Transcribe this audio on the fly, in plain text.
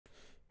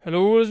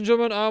Hello, ladies and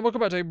gentlemen, and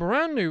welcome back to a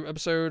brand new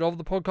episode of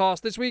the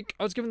podcast. This week,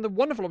 I was given the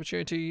wonderful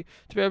opportunity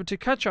to be able to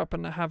catch up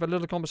and have a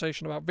little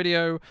conversation about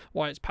video,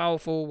 why it's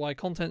powerful, why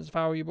content is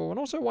valuable, and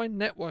also why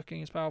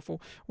networking is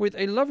powerful, with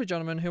a lovely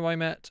gentleman who I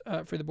met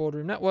through the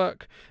Boardroom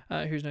Network,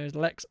 whose name is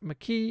Lex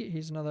McKee.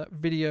 He's another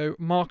video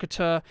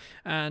marketer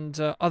and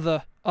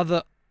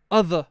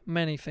other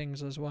many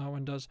things as well,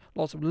 and does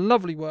lots of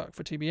lovely work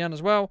for TBN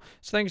as well.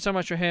 So thank you so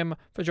much for him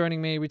for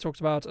joining me. We talked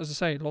about, as I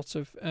say, lots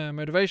of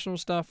motivational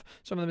stuff,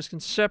 some of the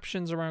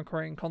misconceptions around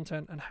creating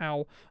content and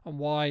how and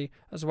why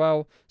as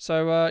well.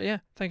 So yeah,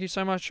 thank you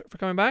so much for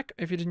coming back.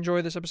 If you did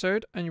enjoy this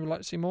episode and you would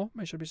like to see more,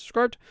 make sure to be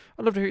subscribed.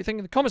 I'd love to hear what you think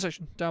in the comment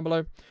section down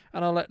below,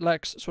 and I'll let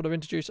Lex sort of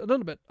introduce a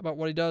little bit about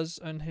what he does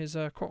and his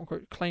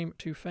quote-unquote claim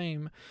to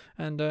fame,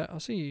 and I'll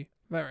see you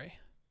very,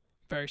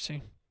 very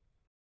soon.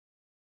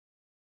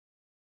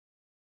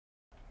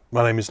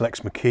 My name is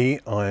Lex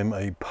McKee. I'm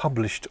a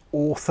published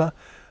author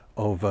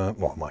of,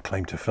 well, my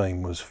claim to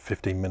fame was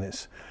 15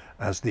 minutes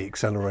as the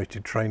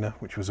Accelerated Trainer,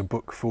 which was a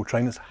book for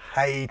trainers.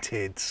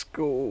 Hated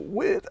school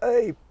with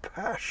a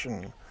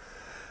passion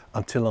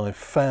until I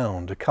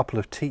found a couple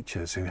of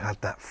teachers who had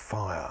that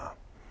fire,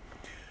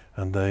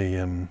 and they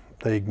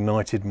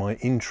ignited my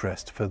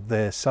interest for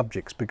their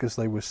subjects because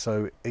they were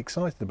so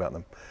excited about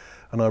them.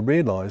 And I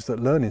realised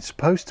that learning is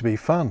supposed to be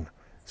fun,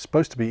 it's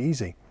supposed to be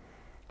easy.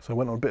 So I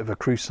went on a bit of a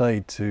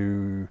crusade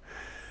to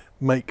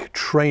make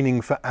training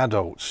for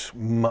adults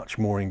much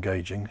more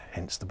engaging,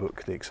 hence the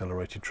book, The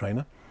Accelerated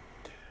Trainer.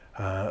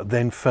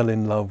 Then fell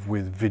in love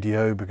with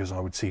video because I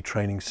would see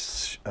training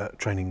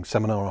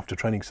seminar after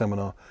training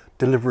seminar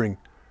delivering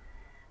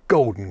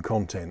golden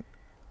content.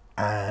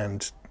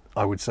 And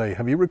I would say,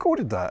 have you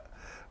recorded that?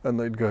 And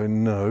they'd go,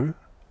 no.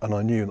 And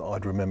I knew that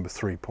I'd remember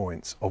 3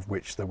 points, of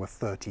which there were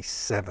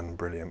 37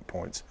 brilliant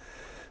points.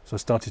 So I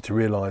started to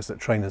realise that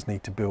trainers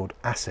need to build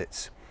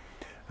assets,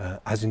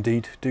 as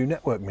indeed do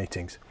network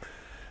meetings,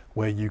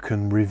 where you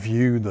can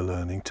review the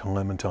learning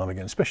time and time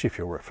again, especially if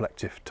you're a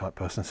reflective type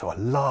person. So I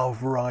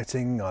love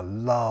writing, I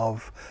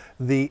love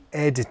the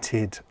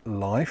edited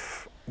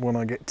life. When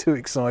I get too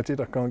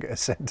excited, I can't get a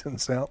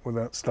sentence out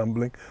without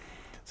stumbling.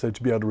 So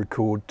to be able to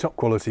record top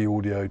quality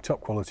audio,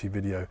 top quality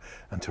video,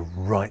 and to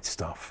write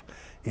stuff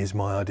is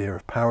my idea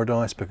of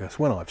paradise, because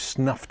when I've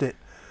snuffed it,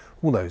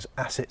 all those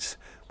assets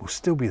will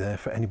still be there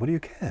for anybody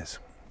who cares.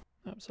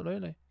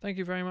 Absolutely. Thank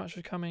you very much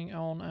for coming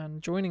on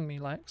and joining me,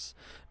 Lex.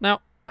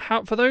 Now,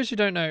 for those who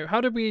don't know,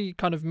 how did we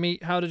kind of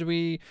meet? How did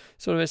we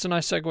sort of, it's a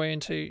nice segue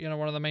into,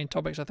 one of the main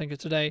topics I think of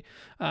today,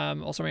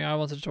 or something I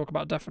wanted to talk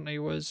about definitely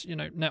was,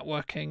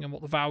 networking and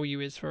what the value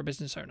is for a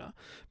business owner.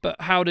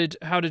 But how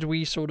did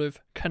we sort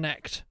of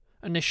connect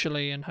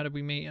initially, and how did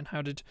we meet, and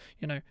how did,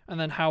 and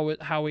then how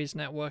is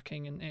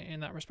networking in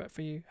that respect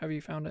for you? Have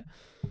you found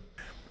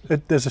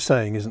it? There's a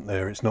saying, isn't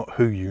there? It's not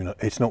who you know,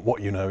 it's not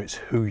what you know, it's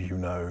who you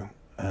know.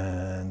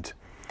 And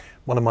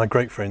one of my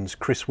great friends,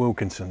 Chris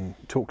Wilkinson,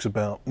 talks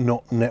about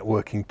not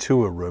networking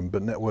to a room,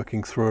 but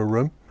networking through a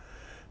room.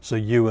 So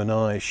you and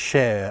I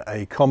share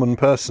a common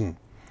person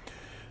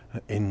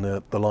in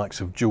the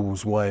likes of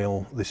Jules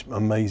Whales, this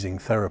amazing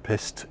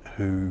therapist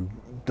who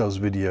does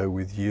video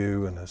with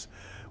you and has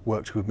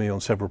worked with me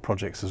on several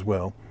projects as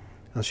well.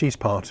 And she's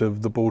part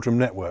of the Boardroom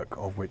Network,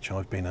 of which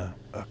I've been a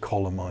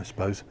column, I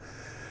suppose,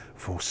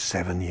 for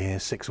 7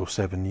 years, 6 or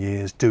 7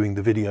 years, doing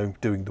the video,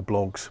 doing the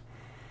blogs,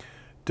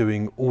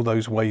 doing all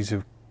those ways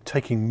of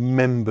taking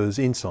members'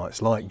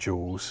 insights like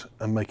Jules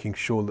and making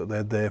sure that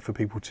they're there for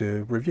people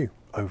to review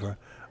over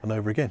and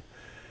over again.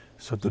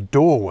 So the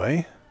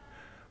doorway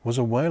was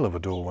a whale of a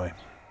doorway.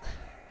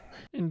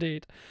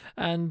 Indeed.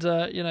 And,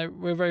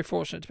 we're very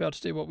fortunate to be able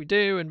to do what we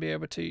do and be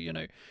able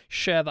to,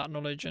 share that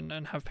knowledge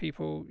and have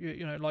people,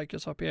 like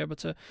yourself be able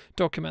to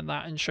document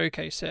that and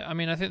showcase it. I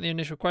mean, I think the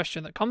initial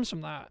question that comes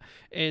from that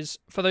is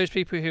for those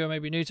people who are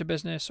maybe new to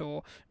business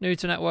or new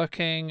to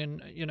networking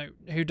and,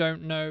 who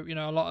don't know,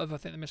 a lot of, I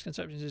think the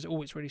misconceptions is,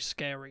 oh, it's really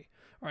scary.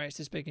 Right, it's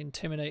this big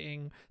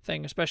intimidating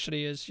thing,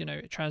 especially as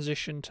it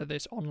transitioned to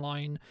this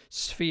online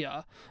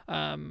sphere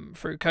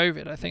through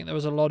COVID. I think there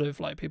was a lot of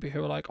people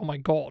who were like, "Oh my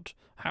God,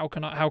 how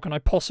can I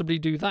possibly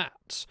do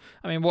that?"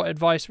 I mean, what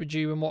advice would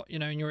you, and what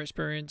in your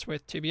experience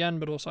with TBN,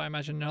 but also I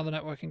imagine in other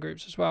networking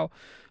groups as well,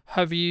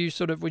 have you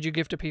would you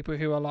give to people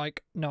who are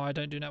like, "No, I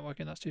don't do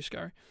networking. That's too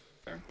scary."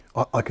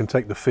 I can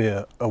take the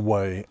fear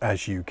away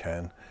as you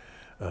can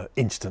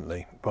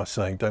instantly by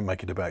saying, "Don't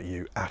make it about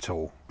you at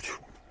all.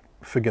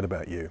 Forget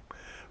about you.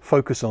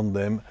 Focus on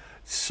them."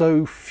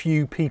 So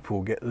few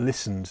people get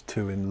listened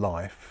to in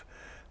life.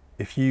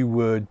 If you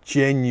were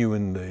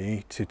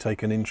genuinely to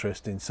take an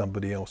interest in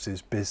somebody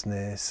else's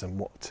business and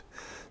what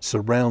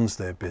surrounds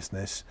their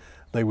business,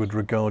 they would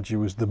regard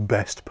you as the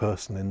best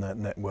person in that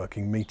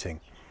networking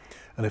meeting.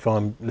 And if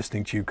I'm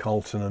listening to you,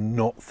 Carlton, and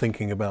not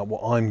thinking about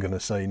what I'm going to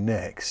say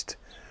next,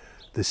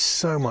 there's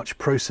so much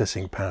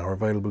processing power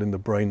available in the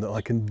brain that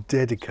I can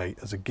dedicate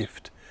as a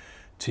gift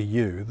to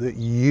you, that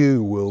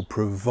you will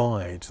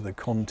provide the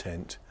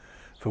content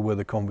for where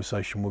the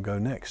conversation will go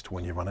next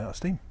when you run out of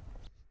steam.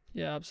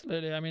 Yeah,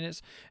 absolutely. I mean,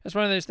 it's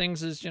one of those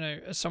things as,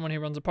 as someone who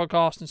runs a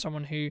podcast and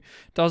someone who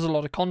does a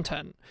lot of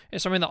content,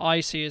 it's something that I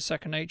see as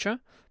second nature.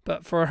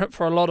 But for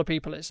a lot of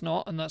people, it's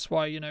not, and that's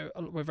why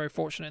we're very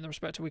fortunate in the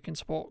respect that we can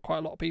support quite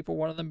a lot of people.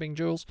 One of them being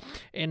Jules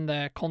in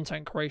their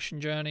content creation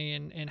journey,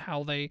 in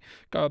how they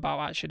go about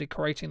actually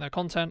creating their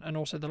content, and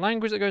also the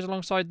language that goes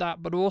alongside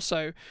that. But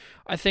also,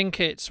 I think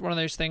it's one of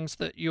those things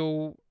that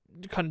you'll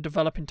kind of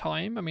develop in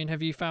time. I mean,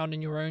 have you found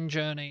in your own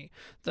journey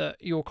that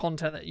your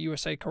content that you were,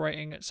 say,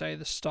 creating at, say,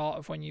 the start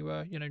of when you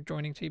were,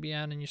 joining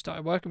TBN and you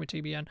started working with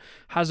TBN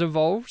has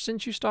evolved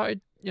since you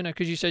started,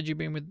 because you said you've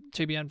been with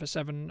TBN for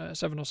seven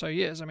or so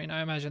years. I mean,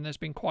 I imagine there's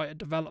been quite a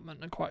development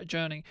and quite a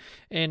journey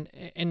in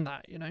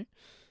that,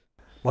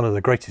 One of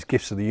the greatest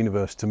gifts of the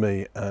universe to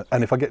me,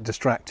 and if I get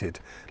distracted,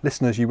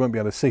 listeners, you won't be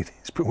able to see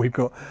this, but we've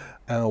got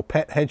our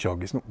pet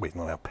hedgehog. He's not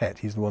our pet,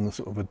 he's the one that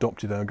sort of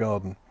adopted our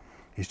garden.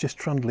 He's just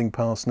trundling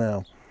past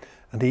now,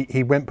 and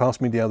he went past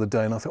me the other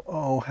day, and I thought,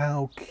 oh,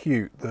 how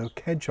cute, the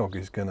hedgehog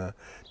is going to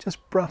just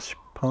brush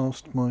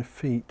past my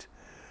feet,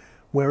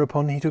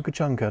 whereupon he took a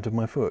chunk out of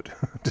my foot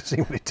to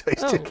see what it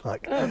tasted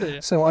like. Oh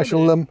dear. So I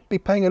shall be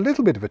paying a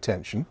little bit of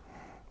attention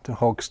to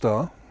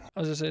Hogstar.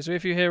 As I say, so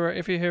if you hear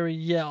a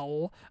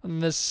yell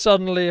and there's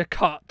suddenly a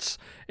cut,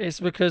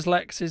 it's because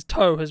Lex's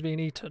toe has been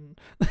eaten.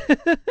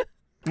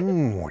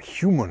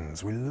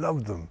 Humans, we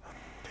love them.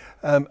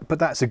 But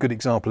that's a good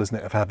example, isn't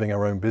it, of having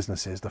our own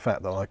businesses. The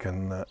fact that I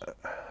can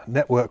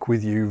network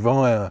with you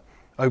via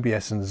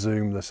OBS and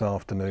Zoom this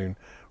afternoon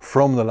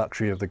from the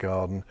luxury of the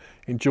garden,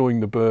 enjoying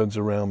the birds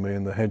around me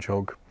and the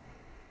hedgehog.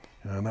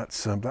 That's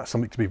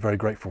something to be very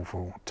grateful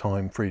for,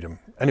 time, freedom.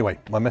 Anyway,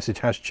 my message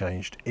has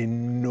changed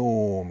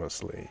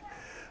enormously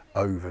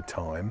over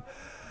time,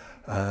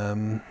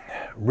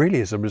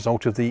 really as a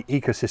result of the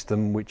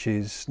ecosystem which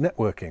is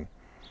networking.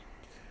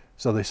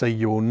 So they say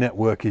your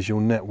network is your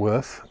net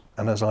worth.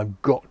 And as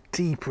I've got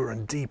deeper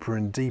and deeper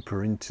and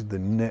deeper into the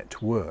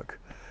network,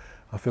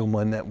 I feel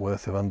my net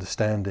worth of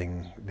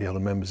understanding the other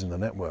members in the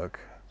network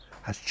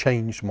has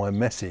changed my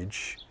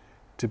message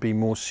to be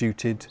more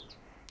suited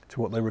to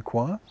what they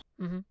require.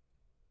 Mm-hmm.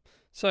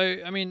 So,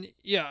 I mean,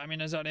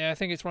 exactly. I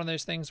think it's one of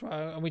those things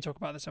where, and we talk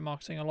about this in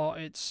marketing a lot,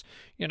 it's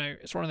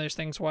one of those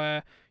things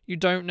where you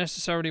don't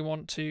necessarily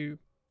want to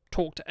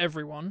talk to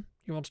everyone.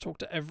 You want to talk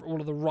to all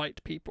of the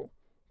right people.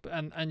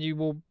 And you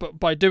will, but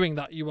by doing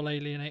that, you will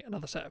alienate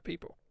another set of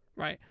people,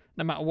 right?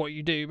 No matter what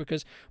you do,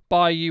 because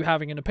by you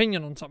having an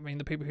opinion on something,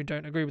 the people who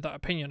don't agree with that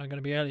opinion are going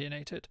to be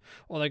alienated,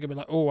 or they're going to be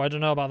like, oh, I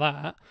don't know about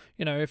that.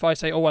 If I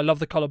say, oh, I love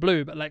the color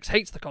blue, but Lex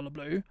hates the color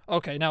blue,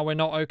 okay, now we're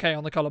not okay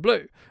on the color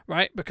blue,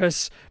 right?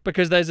 Because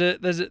there's a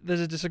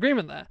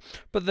disagreement there.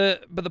 But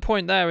the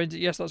point there is,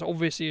 yes, that's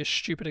obviously a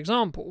stupid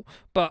example,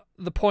 but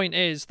the point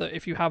is that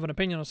if you have an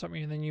opinion on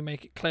something and then you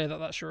make it clear that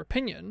that's your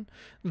opinion,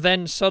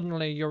 then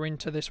suddenly you're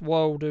into this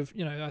world of,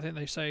 I think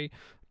they say,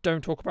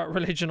 don't talk about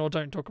religion or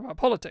don't talk about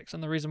politics,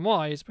 and the reason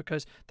why is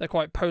because they're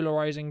quite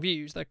polarizing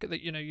views. That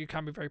you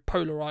can be very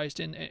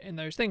polarized in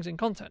those things in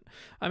content.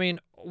 I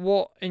mean,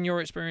 what in your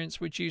experience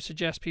would you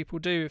suggest people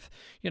do if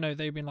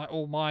they've been like,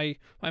 oh, my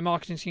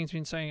marketing team's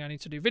been saying I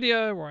need to do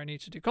video or I need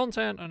to do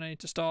content and I need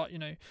to start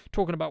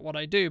talking about what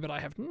I do, but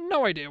I have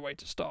no idea where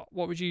to start.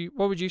 What would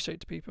you say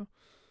to people?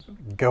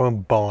 Go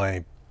and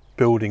buy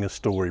Building a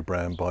Story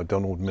Brand by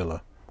Donald Miller,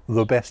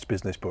 the best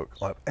business book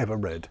I've ever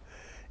read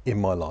in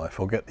my life.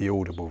 I'll get the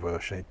Audible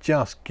version. It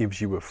just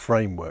gives you a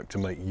framework to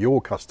make your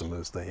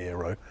customers the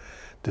hero,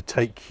 to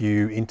take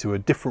you into a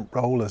different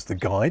role as the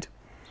guide.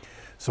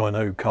 So I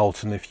know,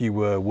 Carlton, if you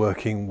were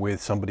working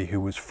with somebody who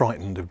was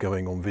frightened of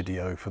going on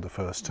video for the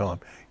first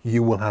time,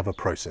 you will have a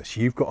process.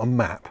 You've got a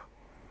map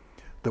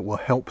that will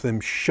help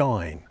them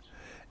shine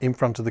in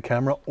front of the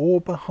camera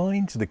or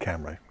behind the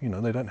camera.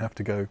 They don't have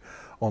to go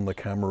on the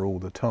camera all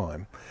the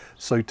time.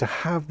 So to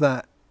have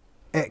that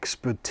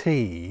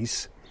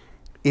expertise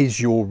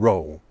is your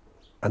role,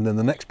 and then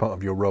the next part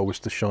of your role is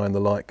to shine the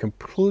light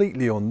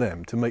completely on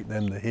them, to make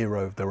them the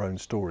hero of their own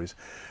stories,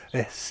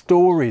 a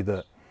story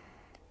that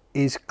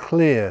is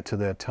clear to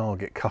their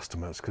target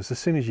customers, because as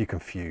soon as you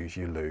confuse,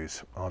 you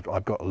lose.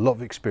 I've got a lot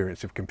of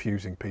experience of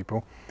confusing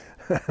people,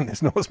 and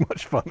it's not as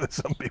much fun as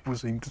some people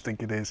seem to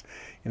think it is.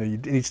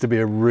 It needs to be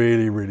a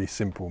really, really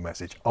simple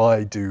message.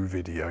 I do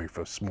video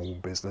for small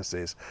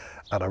businesses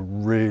at a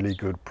really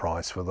good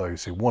price for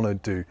those who want to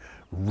do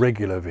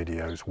regular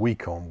videos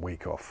week on,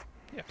 week off.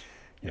 Yeah.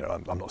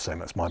 I'm not saying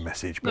that's my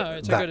message, but no,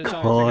 it's that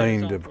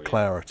kind of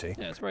clarity.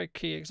 Yeah, it's a very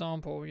key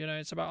example.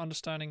 It's about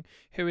understanding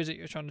who is it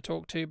you're trying to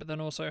talk to, but then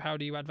also how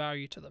do you add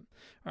value to them,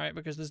 right?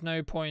 Because there's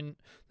no point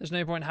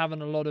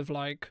having a lot of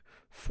like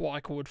what I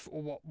call,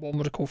 or what one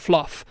would call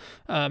fluff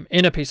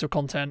in a piece of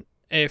content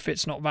if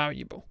it's not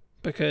valuable,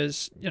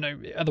 because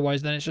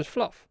otherwise then it's just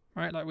fluff.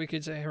 right? Like we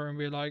could sit here and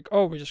be like,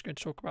 oh, we're just going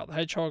to talk about the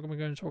hedgehog and we're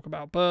going to talk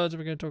about birds and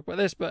we're going to talk about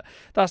this, but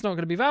that's not going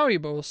to be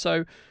valuable.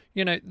 So,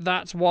 you know,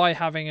 that's why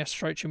having a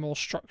slightly more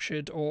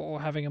structured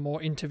or having a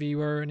more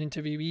interviewer and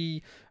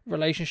interviewee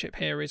relationship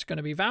here is going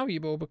to be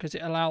valuable, because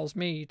it allows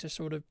me to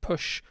sort of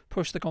push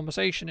the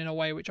conversation in a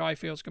way which I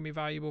feel is going to be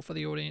valuable for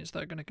the audience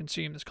that are going to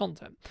consume this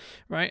content,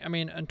 right? I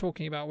mean, and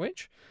talking about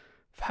which,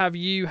 have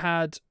you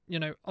had, you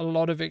know, a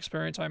lot of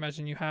experience, I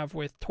imagine you have,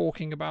 with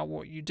talking about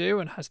what you do,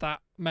 and has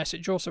that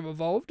message also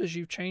evolved as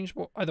you've changed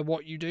either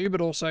what you do,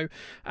 but also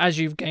as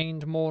you've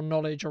gained more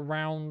knowledge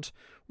around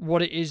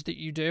what it is that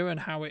you do and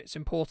how it's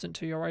important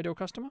to your ideal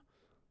customer?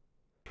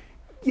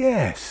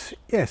 Yes.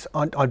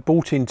 I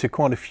bought into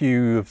quite a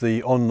few of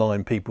the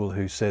online people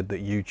who said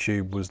that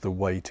YouTube was the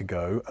way to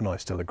go, and I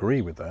still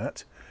agree with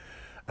that,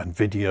 and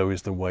video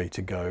is the way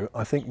to go.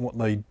 I think what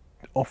they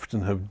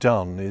often have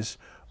done is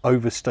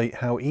overstate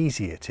how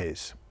easy it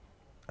is.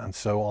 And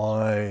so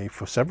I,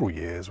 for several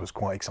years, was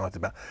quite excited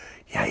about,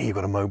 yeah, you've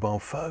got a mobile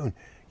phone,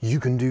 you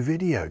can do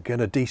video,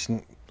 get a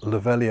decent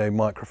lavalier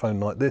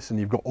microphone like this and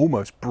you've got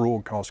almost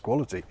broadcast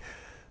quality,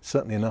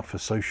 certainly enough for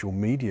social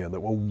media that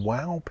will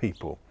wow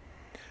people,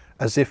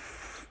 as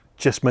if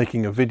just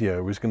making a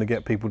video was going to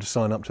get people to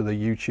sign up to their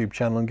YouTube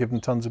channel and give them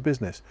tons of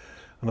business.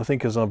 And I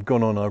think as I've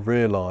gone on, I've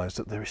realised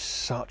that there is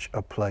such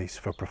a place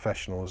for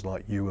professionals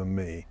like you and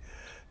me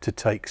to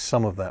take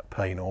some of that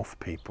pain off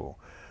people.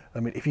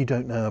 I mean, if you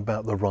don't know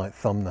about the right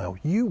thumbnail,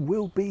 you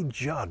will be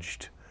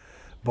judged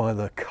by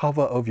the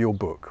cover of your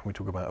book. We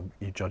talk about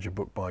you judge a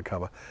book by a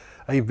cover.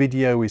 A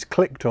video is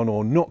clicked on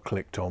or not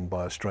clicked on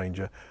by a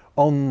stranger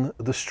on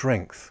the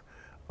strength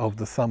of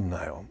the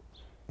thumbnail.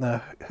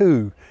 Now,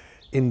 who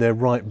in their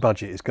right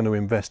budget is going to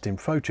invest in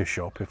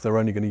Photoshop if they're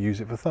only going to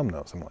use it for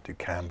thumbnails? They might do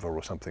Canva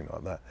or something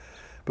like that.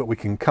 But we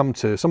can come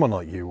to someone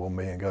like you or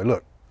me and go,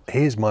 look,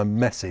 here's my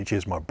message,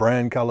 here's my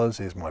brand colours,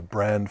 here's my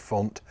brand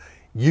font.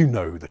 You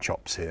know the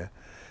chops here.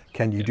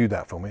 Can you do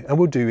that for me? And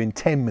we'll do in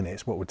 10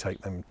 minutes what would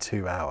take them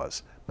 2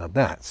 hours. Now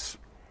that's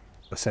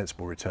a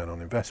sensible return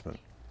on investment.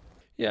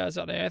 Yeah,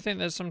 exactly. I think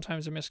there's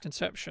sometimes a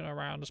misconception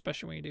around,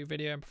 especially when you do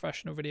video and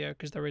professional video,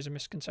 because there is a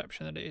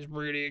misconception that it is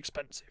really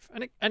expensive.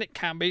 And it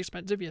can be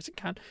expensive, yes it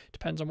can.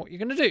 Depends on what you're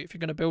going to do. If you're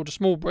going to build a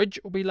small bridge,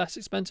 it will be less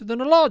expensive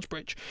than a large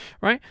bridge,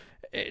 right?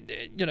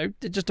 You know,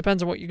 it just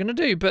depends on what you're going to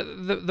do. But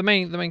the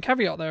main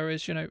caveat there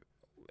is, you know,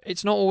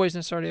 it's not always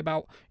necessarily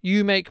about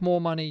you make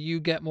more money, you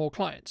get more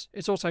clients.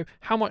 It's also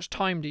how much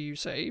time do you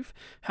save?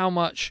 How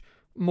much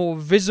more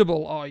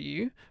visible are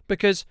you?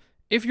 Because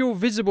if you're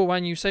visible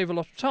and you save a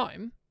lot of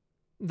time,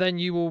 then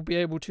you will be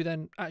able to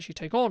then actually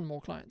take on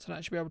more clients and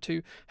actually be able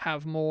to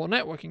have more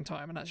networking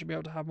time and actually be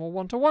able to have more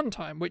one-to-one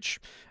time, which,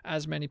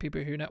 as many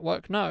people who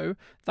network know,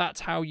 that's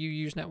how you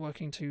use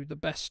networking to the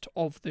best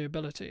of the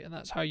ability, and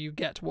that's how you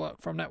get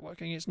work from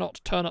networking. It's not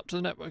to turn up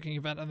to the networking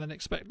event and then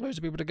expect loads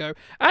of people to go,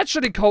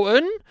 actually,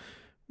 Colton,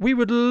 we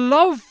would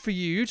love for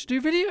you to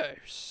do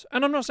videos.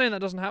 And I'm not saying that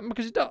doesn't happen,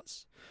 because it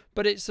does.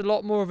 But it's a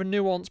lot more of a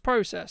nuanced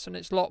process, and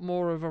it's a lot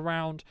more of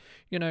around,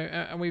 you know,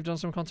 and we've done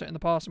some content in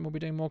the past and we'll be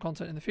doing more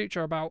content in the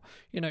future about,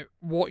 you know,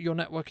 what your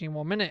networking in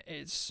 1 minute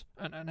is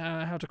and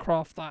how to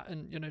craft that,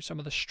 and, you know, some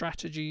of the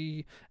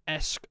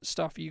strategy-esque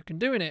stuff you can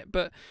do in it.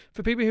 But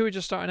for people who are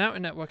just starting out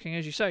in networking,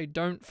 as you say,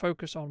 don't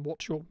focus on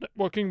what your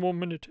networking 1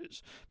 minute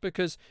is,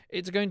 because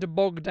it's going to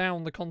bog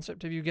down the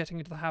concept of you getting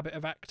into the habit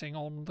of acting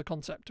on the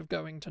concept of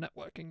going to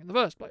networking in the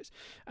first place,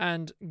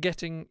 and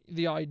getting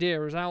the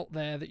ideas out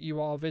there that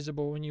you are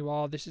visible and you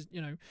are, this is,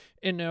 you know,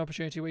 in an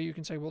opportunity where you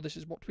can say, well, this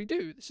is what we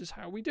do, this is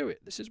how we do it,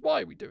 this is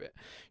why we do it.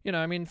 You know,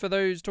 I mean, for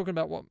those talking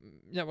about what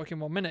networking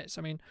 1 minute,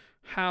 I mean,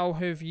 how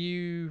have you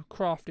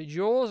crafted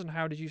yours, and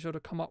how did you sort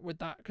of come up with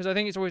that? Because I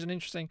think it's always an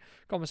interesting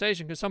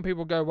conversation, because some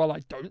people go, well, I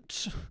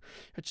don't,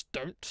 I just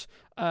don't.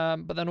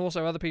 But then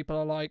also other people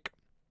are like,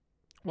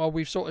 well,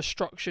 we've sort of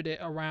structured it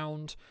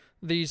around,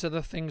 these are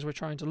the things we're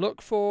trying to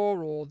look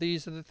for, or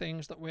these are the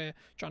things that we're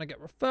trying to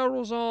get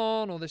referrals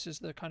on, or this is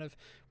the kind of,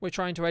 we're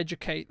trying to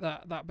educate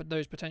but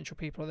those potential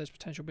people, or those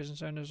potential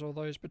business owners, or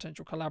those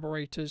potential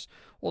collaborators,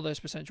 or those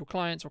potential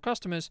clients or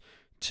customers,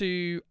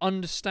 to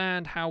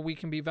understand how we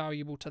can be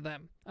valuable to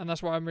them. And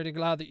that's why I'm really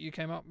glad that you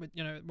came up with,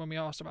 you know, when we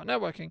asked about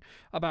networking,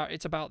 about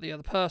it's about the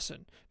other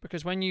person.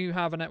 Because when you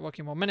have a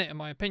networking 1 minute, in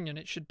my opinion,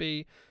 it should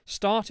be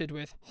started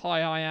with,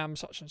 hi, I am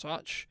such and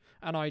such,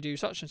 and I do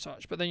such and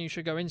such. But then you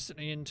should go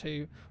instantly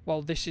into,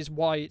 well, this is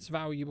why it's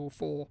valuable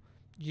for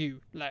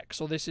you,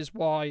 Lex, or this is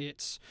why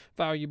it's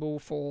valuable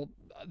for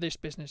this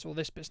business or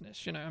this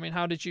business. You know, I mean,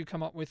 how did you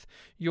come up with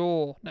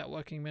your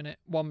networking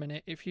 1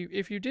 minute, if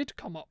you did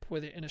come up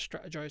with it in a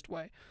strategized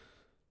way?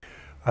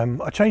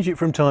 I change it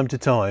from time to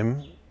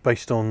time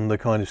based on the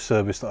kind of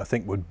service that I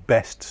think would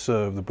best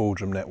serve the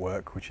Boardroom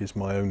Network, which is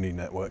my only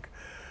network.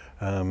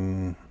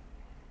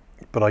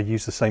 But I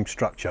use the same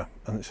structure,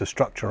 and it's a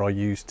structure I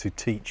used to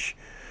teach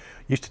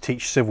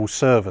civil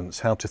servants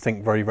how to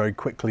think very, very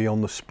quickly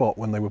on the spot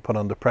when they were put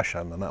under pressure.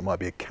 And that might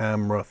be a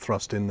camera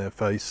thrust in their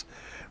face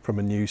from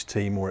a news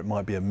team, or it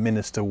might be a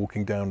minister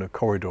walking down a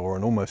corridor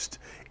and almost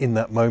in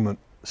that moment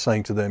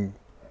saying to them,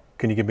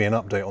 Can you give me an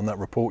update on that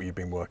report you've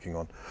been working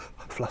on?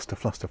 Fluster,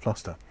 fluster,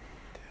 fluster.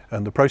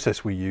 And the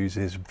process we use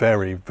is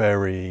very,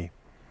 very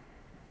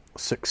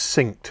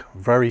succinct,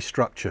 very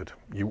structured.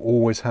 You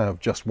always have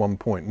just one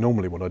point.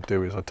 Normally what I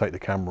do is I take the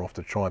camera off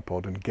the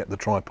tripod and get the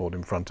tripod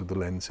in front of the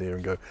lens here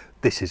and go,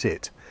 this is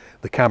it.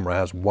 The camera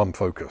has one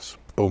focus,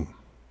 boom.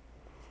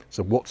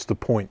 So what's the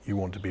point you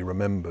want to be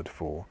remembered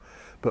for?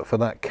 But for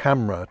that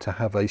camera to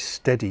have a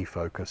steady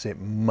focus, it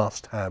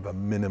must have a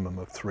minimum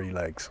of 3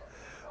 legs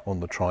on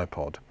the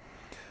tripod.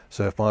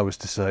 So if I was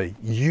to say,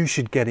 you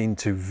should get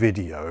into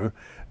video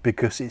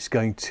because it's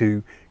going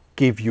to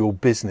give your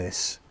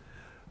business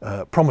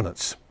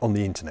prominence on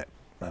the internet.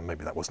 And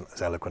maybe that wasn't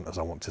as eloquent as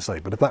I want to say,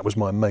 but if that was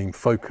my main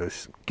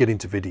focus, get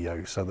into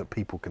video so that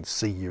people can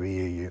see you,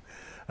 hear you,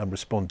 and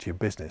respond to your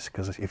business.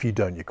 Because if you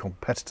don't, your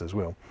competitors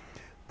will.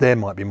 There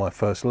might be my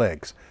first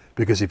legs,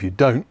 because if you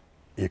don't,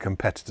 your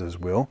competitors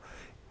will.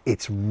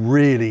 It's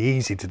really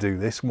easy to do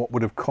this. What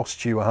would have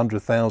cost you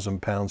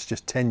 £100,000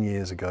 just 10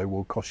 years ago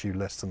will cost you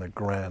less than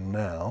 £1,000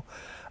 now.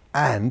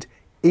 And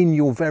in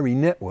your very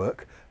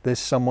network, there's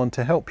someone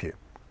to help you.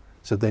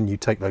 So then you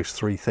take those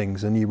 3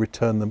 things and you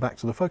return them back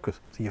to the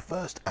focus. So your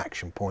first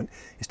action point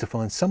is to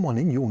find someone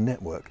in your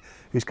network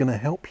who's going to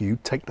help you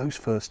take those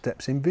first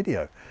steps in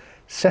video.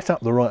 Set up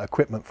the right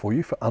equipment for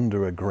you for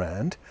under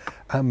 £1,000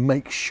 and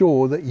make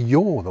sure that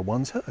you're the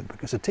ones heard.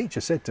 Because a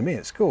teacher said to me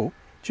at school,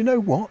 do you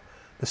know what?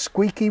 The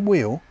squeaky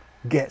wheel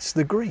gets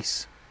the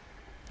grease.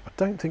 I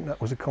don't think that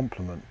was a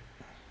compliment.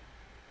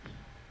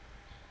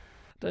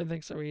 Don't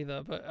think so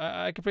either, but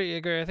I completely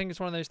agree. I think it's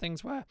one of those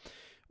things where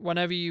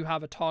whenever you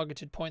have a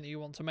targeted point that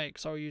you want to make,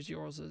 so I'll use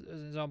yours as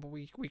an example,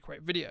 we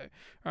create video,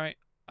 right?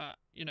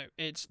 You know,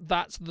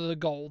 that's the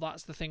goal,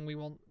 that's the thing we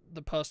want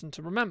the person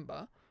to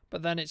remember,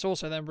 but then it's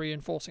also then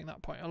reinforcing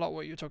that point. A lot of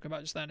what you're talking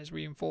about just then is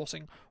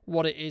reinforcing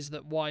what it is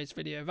that why is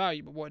video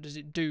valuable, what does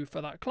it do for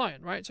that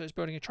client, right? So it's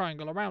building a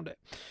triangle around it.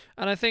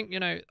 And I think, you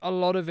know, a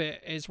lot of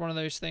it is one of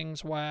those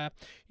things where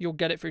you'll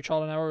get it through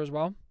trial and error as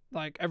well.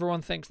 Like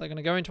everyone thinks they're going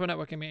to go into a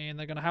networking meeting and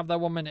they're going to have their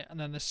 1 minute and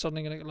then they're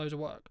suddenly going to get loads of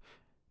work.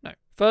 No.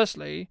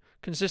 Firstly,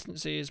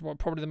 consistency is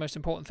probably the most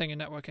important thing in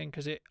networking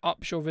because it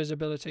ups your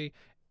visibility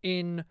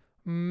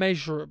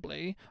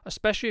immeasurably,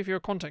 especially if you're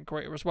a content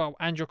creator as well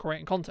and you're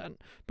creating content.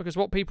 Because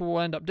what people will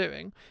end up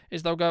doing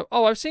is they'll go,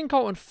 oh, I've seen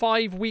Colton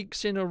 5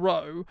 weeks in a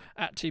row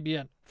at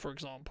TBN, for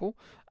example.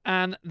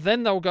 And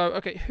then they'll go,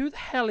 okay, who the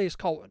hell is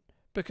Colton?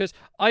 Because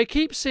I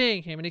keep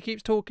seeing him and he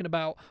keeps talking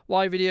about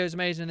why video is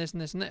amazing, this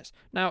and this and this.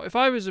 Now, if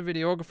I was a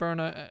videographer and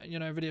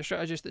a video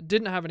strategist that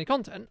didn't have any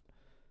content,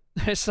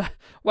 it's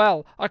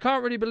well, I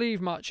can't really believe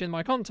much in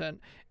my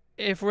content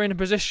if we're in a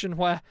position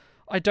where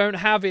I don't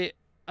have it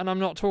and I'm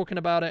not talking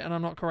about it and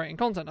I'm not creating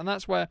content. And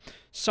that's where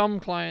some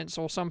clients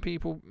or some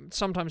people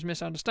sometimes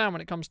misunderstand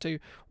when it comes to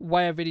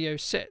where video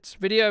sits.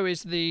 Video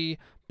is the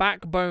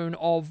backbone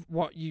of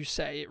what you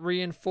say. It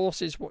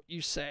reinforces what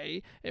you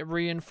say. It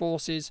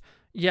reinforces,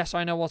 yes,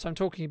 I know what I'm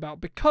talking about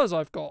because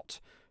I've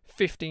got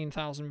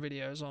 15,000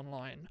 videos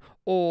online,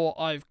 or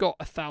I've got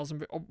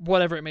 1,000, or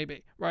whatever it may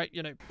be, right?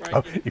 You know, right?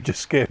 Oh, you've just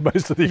scared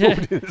most of the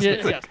audience.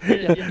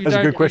 That's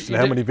a good question.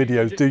 How many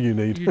videos do you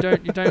need? You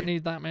don't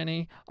need that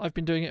many. I've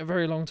been doing it a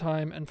very long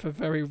time and for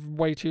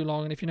way too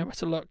long. And if you know where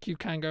to look, you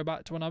can go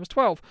back to when I was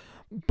 12.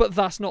 But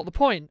that's not the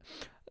point.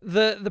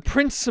 The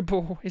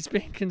principle is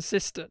being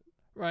consistent,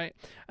 right?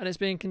 And it's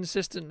being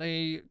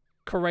consistently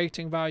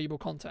creating valuable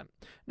content.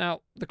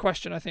 Now, the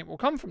question I think will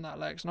come from that,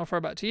 Lex, and I'll throw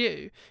it back to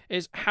you,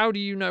 is how do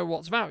you know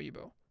what's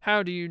valuable?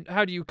 How do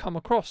you come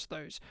across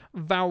those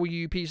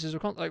value pieces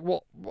of content?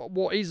 Like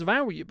what is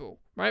valuable,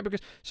 right? Because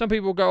some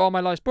people go, oh,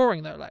 my life's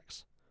boring though,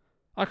 Lex.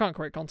 I can't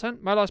create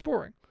content. My life's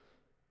boring.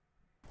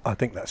 I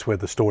think that's where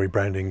the story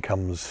branding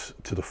comes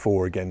to the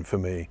fore again for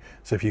me.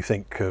 So if you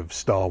think of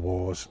Star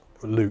Wars,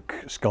 Luke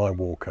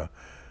Skywalker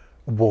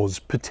was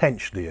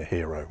potentially a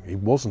hero. He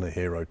wasn't a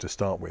hero to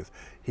start with.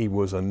 He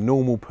was a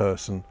normal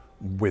person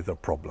with a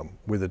problem,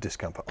 with a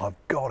discomfort. I've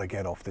got to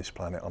get off this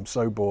planet. I'm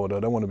so bored.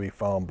 I don't want to be a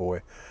farm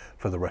boy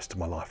for the rest of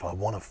my life. I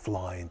want to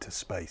fly into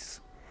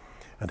space.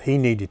 And he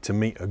needed to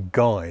meet a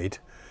guide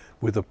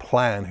with a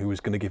plan who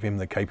was going to give him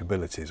the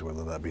capabilities,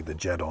 whether that be the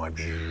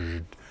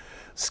Jedi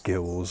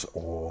skills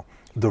or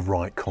the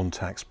right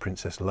contacts,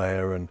 Princess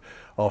Leia and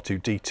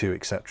R2-D2,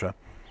 etc.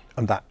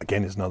 And that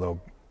again is another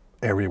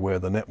area where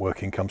the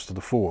networking comes to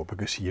the fore,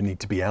 because you need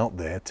to be out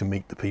there to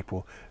meet the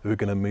people who are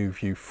going to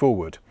move you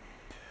forward.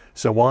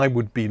 So I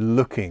would be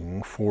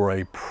looking for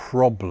a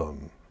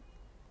problem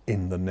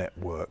in the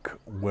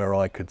network where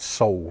I could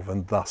solve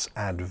and thus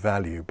add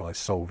value by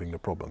solving the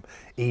problem.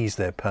 Ease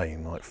their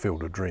pain, like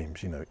Field of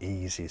Dreams, you know,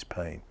 ease his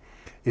pain.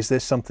 Is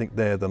there something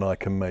there that I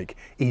can make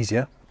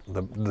easier?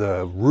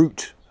 The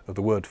root of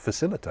the word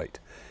facilitate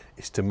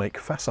is to make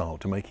facile,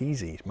 to make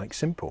easy, to make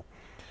simple.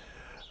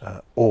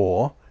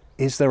 Or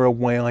is there a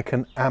way I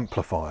can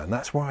amplify? And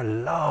that's where I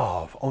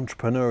love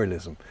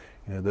entrepreneurialism.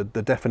 You know,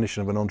 the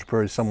definition of an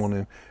entrepreneur is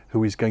someone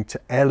who is going to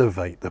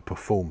elevate the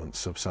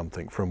performance of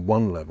something from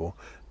one level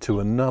to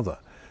another.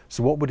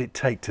 So what would it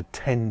take to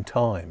 10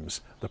 times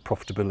the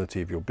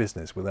profitability of your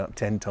business without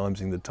 10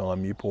 timesing the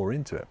time you pour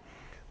into it?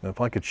 Now, if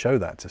I could show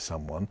that to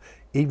someone,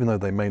 even though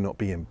they may not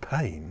be in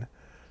pain,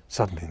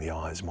 suddenly the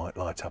eyes might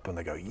light up and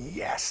they go,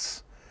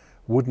 yes!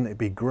 Wouldn't it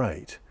be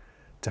great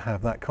to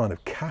have that kind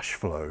of cash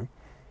flow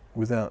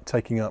without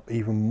taking up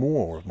even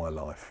more of my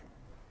life?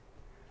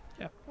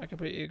 Yeah, I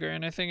completely agree.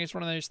 And I think it's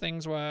one of those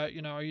things where,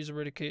 you know, I use a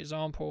really key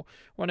example.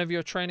 Whenever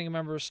you're training a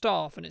member of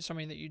staff and it's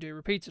something that you do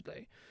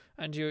repeatedly,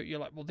 and you're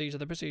like, well, these are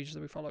the procedures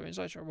that we follow,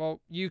 etc. Well,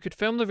 you could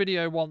film the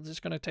video once. It's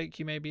going to take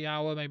you maybe an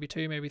hour, maybe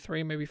 2, maybe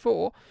 3, maybe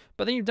 4,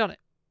 but then you've done it,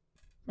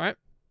 right?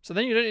 So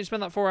then you don't need to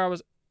spend that 4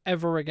 hours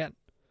ever again,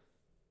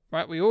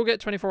 right? We all get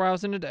 24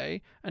 hours in a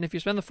day, and if you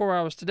spend the 4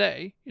 hours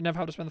today, you never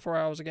have to spend the 4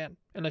 hours again,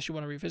 unless you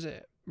want to revisit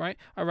it, right?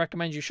 I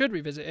recommend you should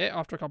revisit it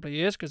after a couple of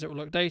years, because it will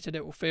look dated,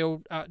 it will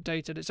feel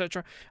outdated,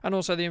 etc. And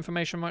also the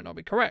information might not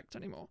be correct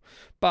anymore.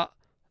 But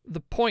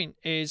the point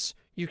is,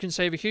 you can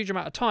save a huge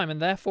amount of time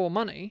and therefore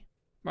money,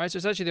 right? So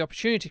it's actually the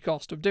opportunity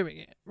cost of doing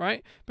it,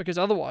 right? Because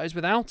otherwise,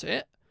 without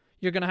it,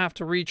 you're going to have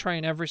to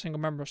retrain every single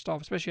member of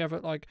staff, especially if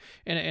like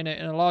in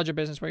a larger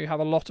business where you have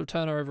a lot of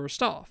turnover of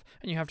staff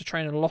and you have to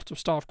train a lot of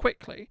staff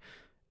quickly.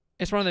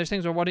 It's one of those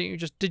things where why don't you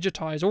just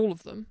digitize all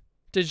of them,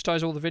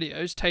 digitize all the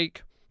videos,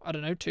 take, I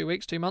don't know, 2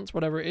 weeks, 2 months,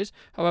 whatever it is,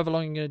 however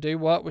long you're going to do,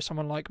 work with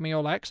someone like me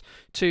or Lex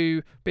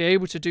to be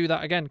able to do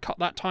that again, cut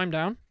that time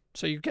down.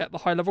 So you get the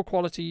high level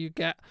quality, you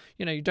get,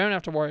 you know, you don't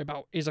have to worry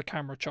about, is a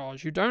camera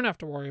charged? You don't have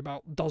to worry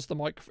about, is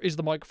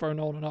the microphone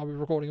on and are we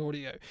recording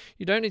audio?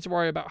 You don't need to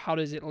worry about how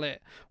is it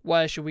lit?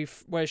 Where should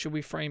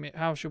we frame it?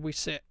 How should we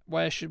sit?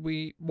 What should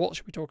we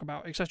talk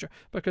about, etc.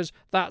 Because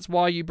that's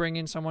why you bring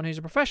in someone who's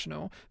a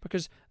professional,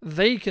 because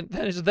then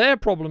it's their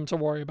problem to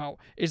worry about.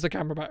 Is the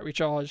camera battery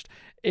charged?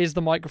 Is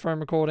the microphone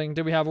recording?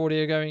 Do we have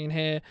audio going in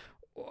here?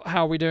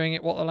 How are we doing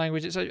it, what the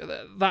language is.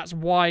 That's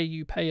why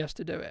you pay us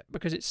to do it,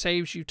 because it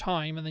saves you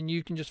time, and then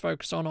you can just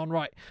focus on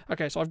right,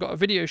 okay, so I've got a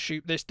video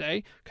shoot this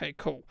day, okay,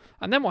 cool.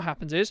 And then what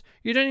happens is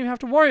you don't even have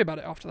to worry about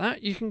it after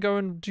that. You can go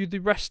and do the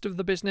rest of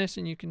the business,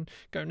 and you can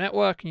go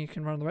network, and you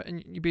can run the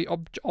and you be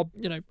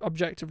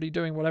objectively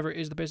doing whatever it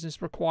is the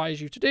business requires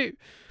you to do.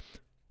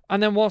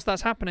 And then whilst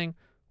that's happening,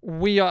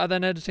 we are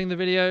then editing the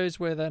videos,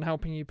 we're then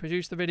helping you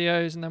produce the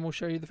videos, and then we'll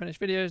show you the finished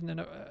videos, and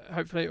then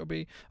hopefully it'll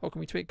be, or can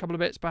we tweak a couple of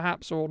bits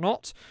perhaps or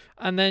not,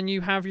 and then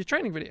you have your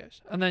training videos,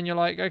 and then you're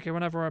like, okay,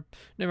 whenever a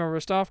new member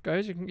of staff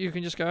goes, you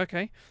can just go,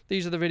 okay,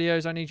 these are the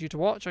videos I need you to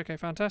watch, okay,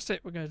 fantastic,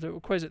 we're going to do a little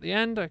quiz at the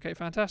end, okay,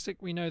 fantastic,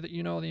 we know that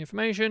you know all the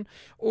information,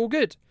 all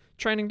good,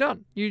 training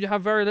done. You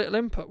have very little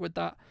input with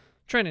that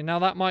training. Now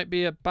that might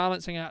be a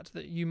balancing act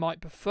that you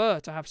might prefer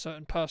to have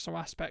certain personal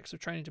aspects of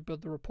training to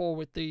build the rapport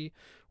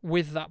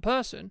with that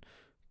person,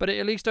 but it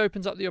at least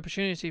opens up the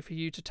opportunity for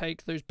you to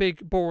take those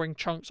big boring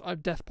chunks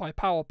of death by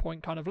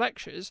PowerPoint kind of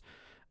lectures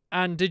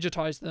and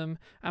digitize them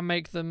and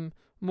make them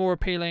more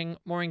appealing,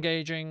 more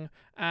engaging,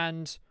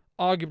 and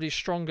arguably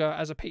stronger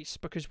as a piece,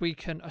 because we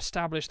can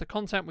establish the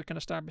content, we can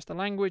establish the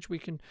language, we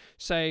can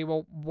say,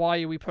 well,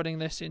 why are we putting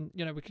this in,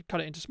 we could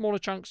cut it into smaller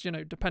chunks,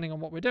 depending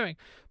on what we're doing.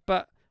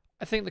 But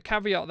I think the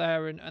caveat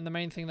there and the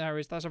main thing there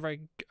is that's a very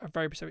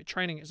specific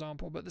training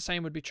example, but the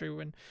same would be true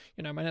when,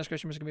 my next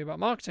question was going to be about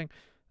marketing.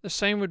 The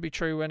same would be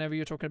true whenever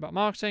you're talking about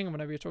marketing and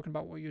whenever you're talking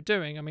about what you're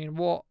doing. I mean,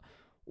 what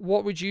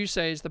would you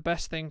say is the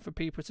best thing for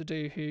people to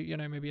do who,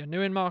 maybe are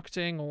new in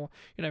marketing, or,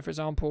 for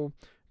example,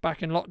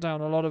 back in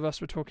lockdown, a lot of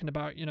us were talking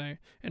about, in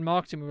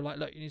marketing, we were like,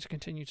 look, you need to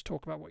continue to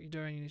talk about what you're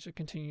doing. You need to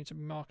continue to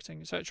be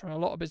marketing, etc. And a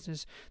lot of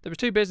there were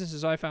 2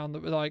 businesses I found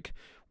that were like,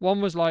 one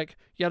was like,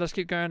 yeah, let's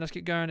keep going.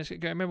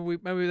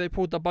 Maybe they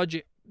pulled the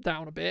budget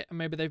down a bit, and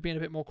maybe they've been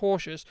a bit more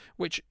cautious,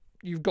 which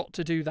you've got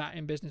to do that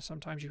in business.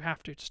 Sometimes you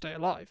have to stay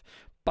alive,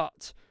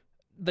 but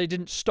they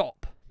didn't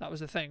stop. That was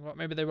the thing. Right?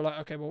 Maybe they were like,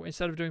 okay, well,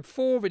 instead of doing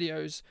 4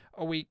 videos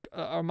a week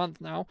or a month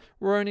now,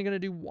 we're only going to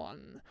do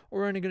 1, or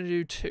we're only going to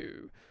do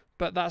 2.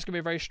 But that's going to be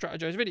a very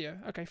strategized video.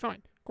 Okay,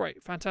 fine.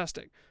 Great.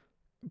 Fantastic.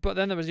 But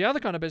then there was the other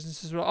kind of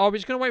businesses where, we're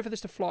just going to wait for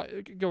this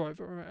to go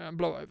over and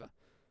blow over.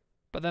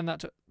 But then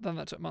that took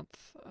a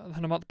month.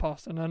 Then a month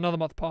passed, and another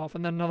month passed,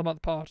 and then another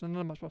month passed, and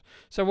another month passed.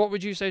 So what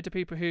would you say to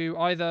people who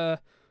either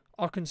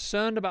are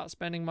concerned about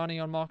spending money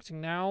on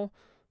marketing now,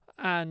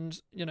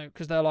 and,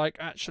 because they're like,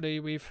 actually,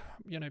 we've,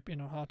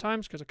 been on hard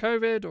times because of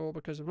COVID, or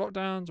because of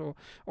lockdowns,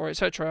 or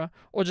etc.,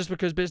 or just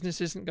because business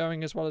isn't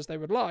going as well as they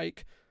would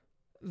like,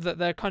 that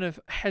they're kind of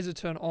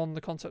hesitant on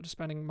the concept of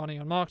spending money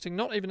on marketing,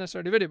 not even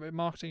necessarily video, but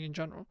marketing in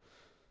general?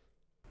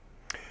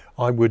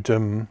 I would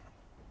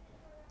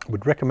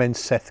recommend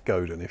Seth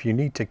Godin. If you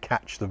need to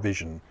catch the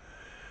vision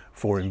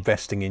for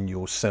investing in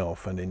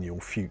yourself and in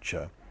your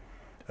future,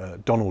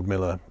 Donald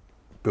Miller,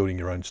 Building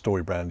Your Own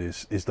Story Brand,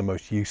 is the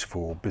most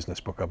useful business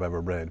book I've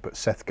ever read, but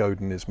Seth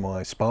Godin is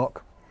my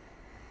spark,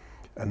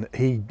 and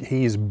he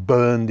is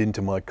burned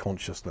into my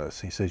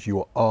consciousness. He says,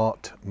 your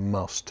art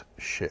must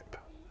ship.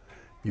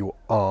 Your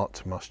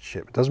art must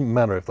ship. It doesn't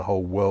matter if the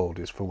whole world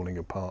is falling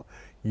apart.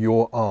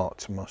 Your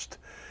art must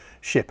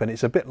ship. And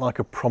it's a bit like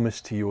a promise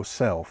to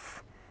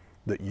yourself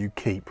that you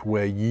keep,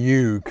 where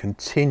you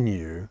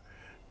continue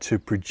to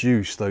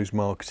produce those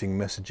marketing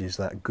messages,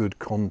 that good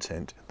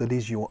content that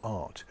is your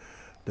art,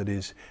 that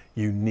is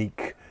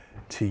unique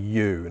to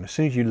you. And as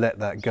soon as you let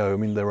that go, I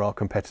mean, there are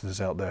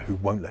competitors out there who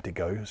won't let it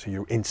go, so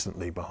you're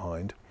instantly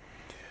behind.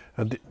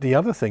 And the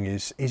other thing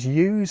is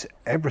use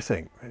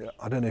everything.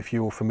 I don't know if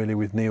you're familiar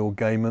with Neil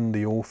Gaiman,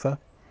 the author.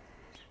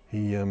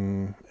 He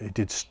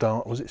did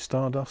was it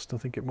Stardust, I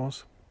think it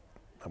was?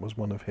 That was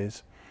one of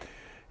his.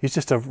 He's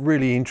just a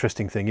really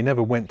interesting thing. He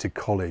never went to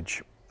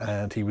college,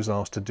 and he was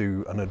asked to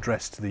do an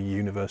address to the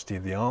University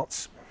of the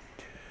Arts,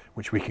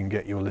 which we can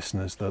get your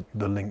listeners the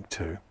link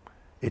to.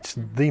 It's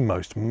the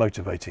most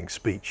motivating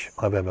speech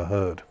I've ever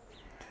heard.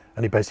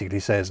 And he basically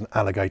says, an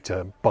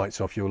alligator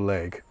bites off your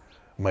leg,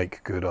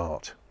 make good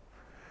art.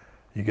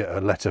 You get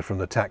a letter from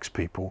the tax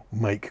people,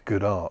 make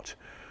good art.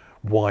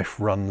 Wife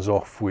runs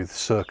off with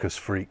circus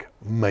freak,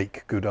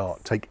 make good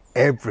art. Take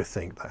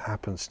everything that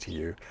happens to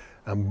you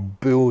and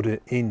build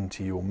it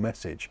into your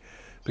message,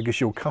 because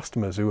your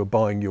customers who are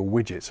buying your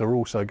widgets are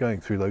also going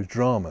through those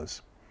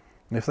dramas.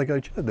 And if they go,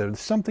 there's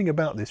something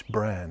about this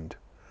brand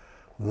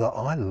that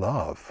I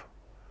love.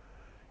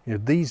 You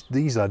know,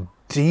 these are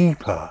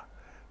deeper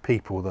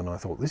people than I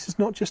thought. This is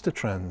not just a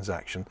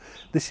transaction.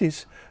 This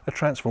is a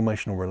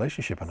transformational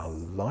relationship, and I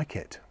like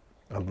it.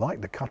 I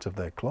like the cut of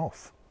their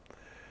cloth.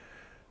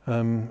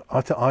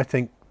 I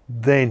think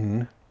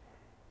then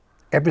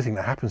everything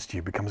that happens to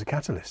you becomes a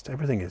catalyst.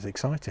 Everything is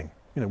exciting.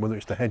 You know, whether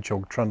it's the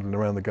hedgehog trundling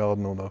around the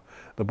garden, or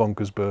the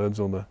bonkers birds,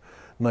 or the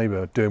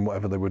neighbour doing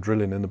whatever they were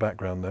drilling in the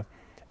background there.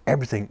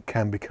 Everything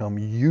can become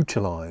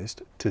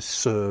utilised to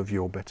serve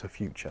your better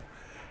future.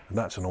 And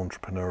that's an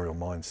entrepreneurial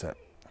mindset.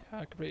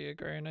 I completely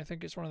agree, and I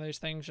think it's one of those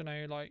things, you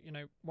know, like, you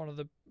know,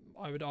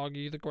 I would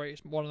argue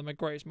one of the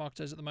greatest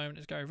marketers at the moment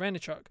is Gary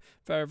Vaynerchuk.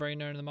 Very, very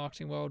known in the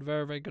marketing world,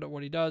 very, very good at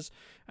what he does.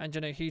 And, you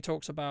know, he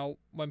talks about,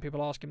 when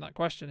people ask him that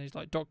question, he's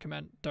like,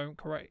 document, don't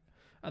create.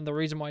 And the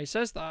reason why he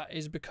says that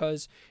is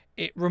because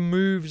it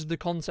removes the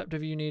concept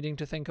of you needing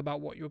to think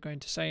about what you're going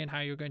to say and how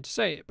you're going to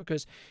say it.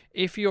 Because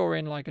if you're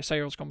in like a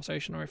sales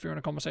conversation, or if you're in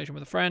a conversation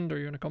with a friend, or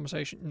you're in a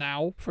conversation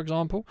now, for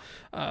example,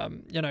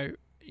 you know,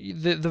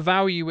 the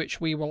value which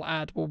we will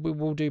add we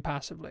will do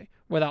passively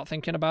without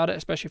thinking about it,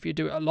 especially if you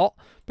do it a lot,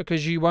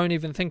 because you won't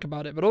even think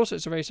about it. But also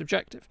it's very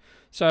subjective.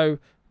 So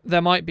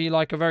there might be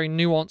like a very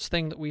nuanced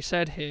thing that we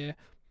said here,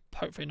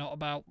 hopefully not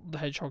about the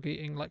hedgehog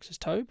eating Lex's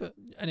toe, but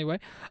anyway,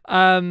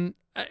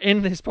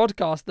 in this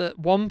podcast, that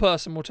one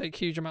person will take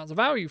huge amounts of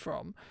value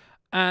from,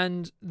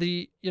 and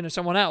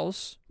someone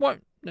else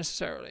won't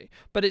necessarily.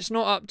 But it's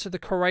not up to the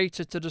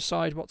creator to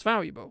decide what's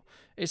valuable.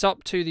 It's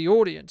up to the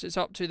audience. It's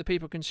up to the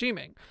people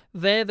consuming.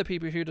 They're the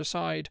people who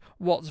decide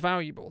what's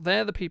valuable.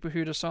 They're the people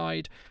who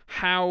decide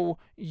how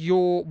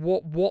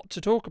what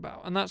to talk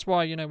about. And that's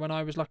why, you know, when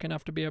I was lucky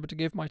enough to be able to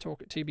give my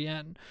talk at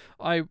TBN,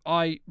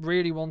 I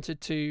really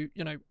wanted to,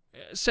 you know,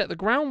 set the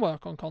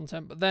groundwork on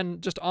content, but then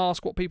just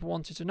ask what people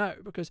wanted to know,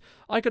 because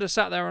I could have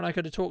sat there and I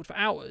could have talked for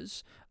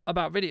hours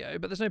about video,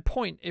 but there's no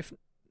point if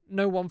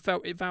no one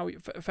felt it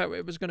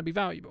was going to be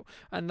valuable.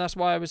 And that's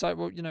why I was like,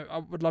 well, you know, I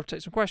would love to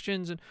take some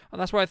questions, and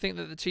that's why I think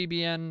that the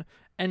TBN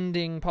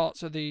ending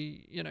parts of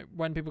the, you know,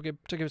 when people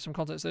give some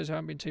context, those who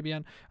haven't been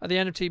TBN, at the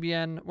end of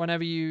TBN,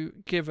 whenever you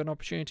give an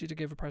opportunity to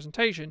give a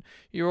presentation,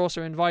 you're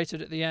also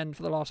invited at the end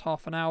for the last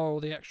half an hour,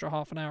 or the extra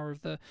half an hour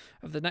of the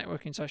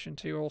networking session,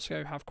 to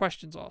also have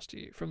questions asked to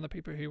you from the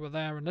people who were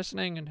there and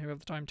listening and who have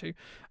the time to.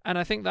 And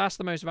I think that's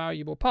the most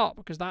valuable part,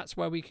 because that's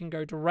where we can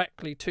go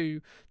directly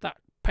to that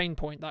pain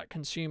point, that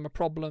consumer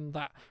problem,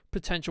 that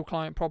potential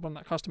client problem,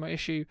 that customer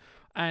issue,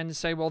 and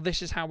say, well,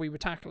 this is how we would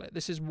tackle it.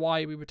 This is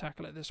why we would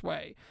tackle it this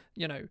way.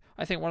 You know,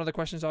 I think one of the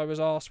questions I was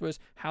asked was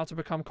how to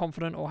become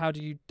confident, or how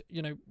do you,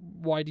 you know,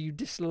 why do you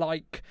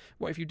dislike,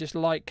 what if you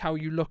dislike how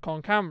you look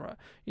on camera?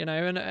 You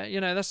know, and, you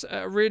know, that's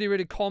a really,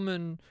 really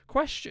common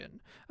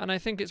question. And I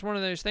think it's one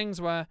of those things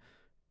where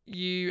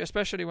you,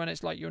 especially when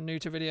it's like you're new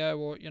to video,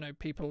 or, you know,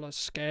 people are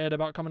scared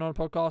about coming on a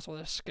podcast, or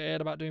they're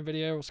scared about doing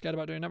video, or scared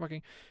about doing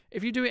networking.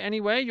 If you do it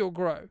anyway, you'll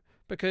grow,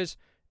 because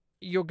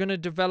you're going to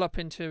develop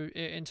into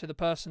the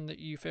person that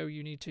you feel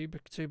you need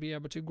to be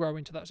able to grow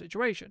into that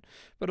situation.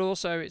 But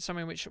also, it's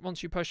something which,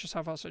 once you push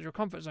yourself outside your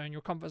comfort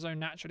zone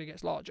naturally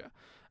gets larger.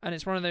 And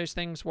it's one of those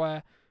things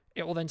where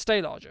it will then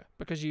stay larger,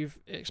 because you've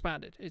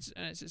expanded. It's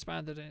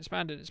expanded and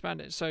expanded and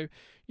expanded. So,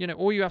 you know,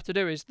 all you have to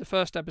do is, the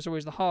first step is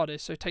always the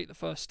hardest, so take the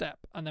first step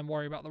and then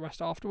worry about the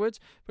rest afterwards.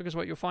 Because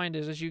what you'll find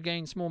is, as you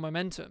gain small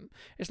momentum,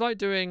 it's like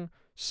doing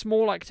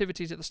small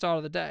activities at the start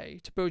of the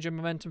day to build your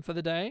momentum for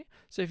the day.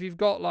 So if you've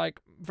got,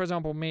 like, for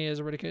example, me as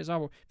a really good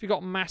example, if you've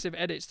got massive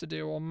edits to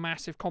do, or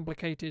massive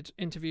complicated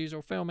interviews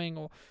or filming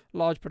or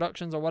large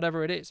productions or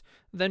whatever it is,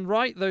 then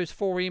write those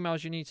 4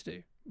 emails you need to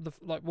do.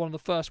 Like one of the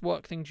first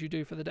work things you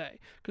do for the day,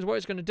 because what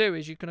it's going to do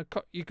is you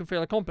can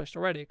feel accomplished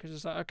already, because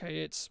it's like,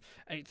 okay, it's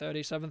 8:30,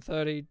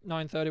 7:30,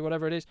 9:30,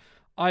 whatever it is.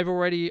 I've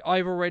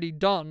already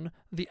done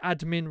the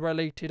admin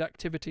related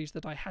activities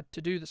that I had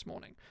to do this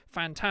morning.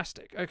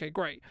 Fantastic. Okay,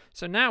 great.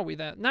 So now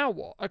now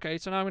what? Okay,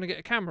 so now I'm going to get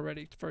a camera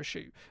ready for a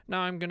shoot.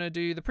 Now I'm going to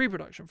do the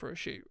pre-production for a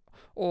shoot.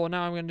 Or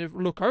now I'm going to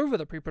look over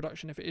the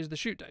pre-production if it is the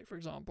shoot day, for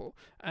example.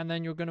 And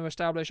then you're going to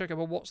establish, okay,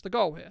 well, what's the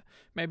goal here?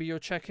 Maybe you'll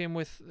check in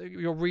with,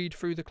 you'll read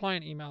through the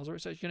client emails, or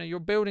it says, you're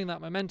building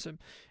that momentum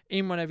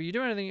in whenever you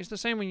do anything. It's the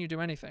same when you do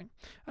anything.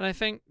 And I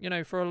think,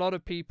 for a lot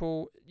of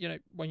people,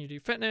 when you do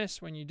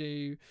fitness, when you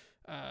do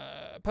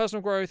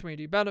personal growth, when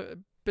you do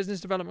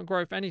business development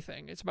growth,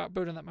 anything, it's about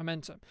building that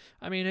momentum.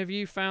 I mean, have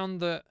you found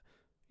that,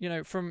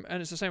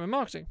 and it's the same with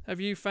marketing, have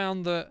you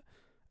found that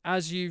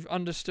as you've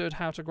understood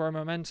how to grow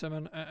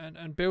momentum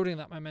and building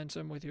that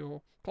momentum with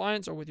your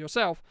clients or with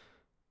yourself,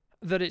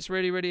 that it's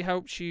really, really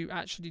helped you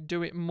actually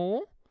do it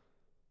more?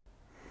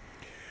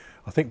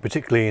 I think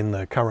particularly in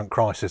the current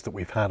crisis that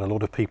we've had, a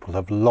lot of people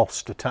have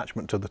lost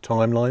attachment to the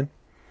timeline.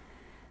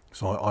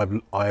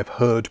 So I have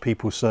heard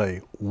people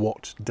say,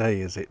 what day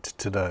is it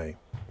today?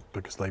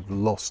 Because they've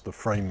lost the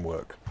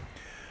framework.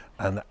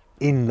 And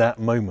in that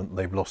moment,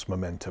 they've lost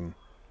momentum.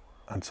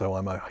 And so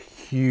I'm a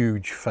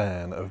huge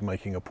fan of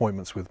making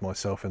appointments with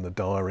myself in the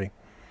diary,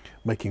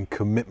 making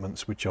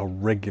commitments which are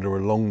regular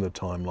along the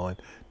timeline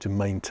to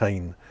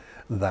maintain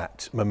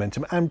that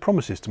momentum, and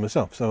promises to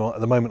myself. So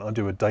at the moment I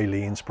do a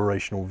daily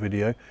inspirational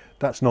video.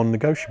 That's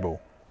non-negotiable.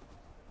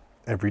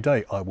 Every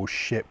day I will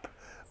ship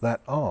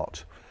that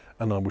art,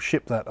 and I will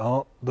ship that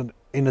art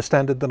in a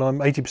standard that I'm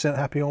 80%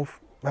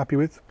 happy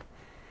with.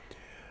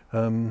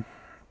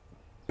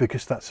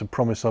 Because that's a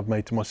promise I've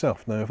made to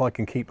myself. Now, if I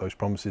can keep those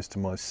promises to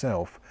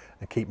myself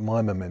and keep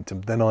my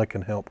momentum, then I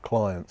can help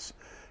clients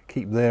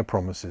keep their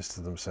promises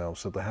to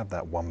themselves, so they have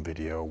that one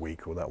video a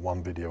week or that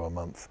one video a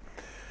month,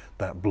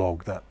 that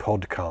blog, that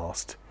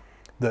podcast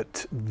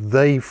that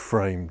they've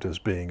framed as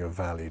being of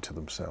value to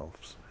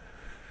themselves.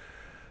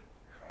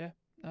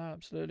 No,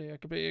 absolutely, I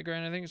completely agree,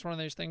 and I think it's one of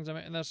those things. I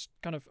mean, and that's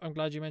kind of, I'm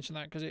glad you mentioned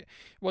that, because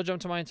what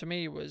jumped to mind to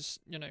me was,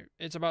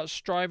 it's about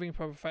striving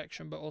for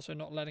perfection, but also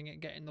not letting it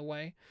get in the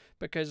way.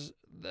 Because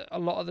a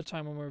lot of the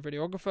time when we're a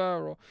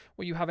videographer, or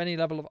when you have any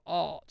level of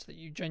art that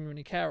you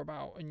genuinely care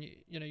about, and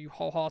you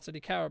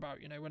wholeheartedly care about,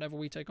 whenever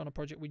we take on a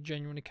project, we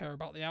genuinely care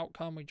about the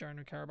outcome, we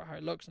genuinely care about how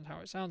it looks and how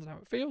it sounds and how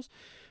it feels.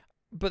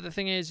 But the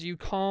thing is, you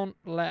can't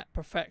let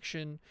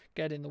perfection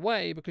get in the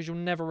way, because you'll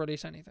never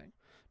release anything.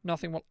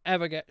 Nothing will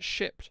ever get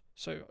shipped,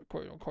 so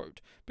quote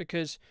unquote,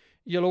 because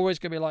you'll always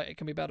going to be like, it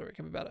can be better, it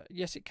can be better.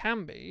 Yes, it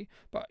can be,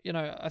 but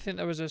I think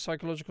there was a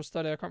psychological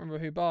study, I can't remember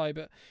who by,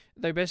 but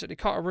they basically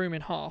cut a room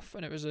in half,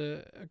 and it was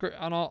an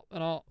art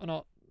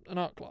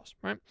class,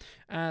 right?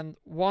 And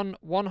one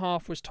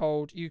half was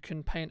told, you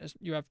can paint as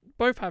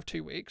both have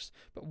 2 weeks,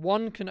 but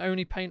one can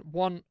only paint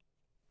one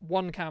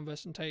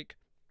canvas and take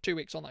 2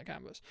 weeks on that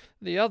canvas.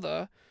 The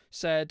other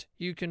said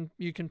you can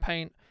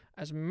paint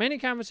as many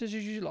canvases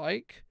as you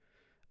like,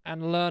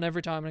 and learn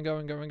every time, and go.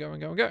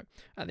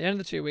 At the end of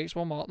the 2 weeks,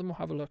 we'll mark them, we'll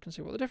have a look and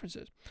see what the difference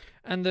is.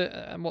 And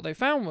what they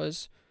found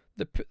was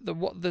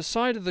the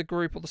side of the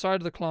group, or the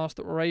side of the class,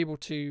 that were able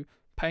to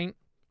paint,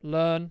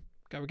 learn,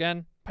 go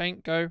again,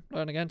 paint, go,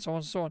 learn again, so on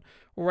and so on,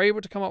 were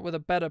able to come up with a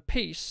better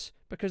piece,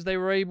 because they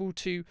were able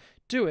to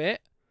do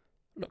it,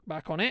 look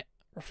back on it,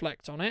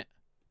 reflect on it,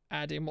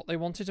 add in what they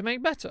wanted to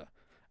make better,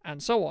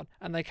 and so on.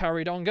 And they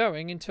carried on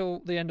going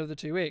until the end of the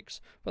 2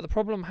 weeks. But the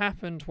problem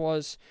happened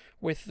was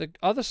with the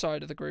other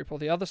side of the group, or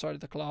the other side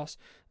of the class,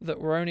 that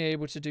were only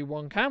able to do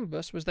one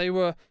canvas, was they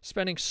were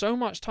spending so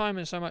much time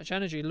and so much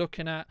energy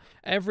looking at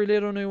every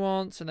little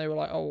nuance, and they were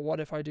like, oh, what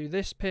if I do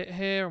this bit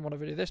here, and what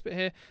if I do this bit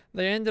here?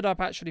 They ended up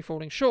actually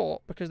falling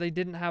short, because they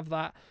didn't have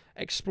that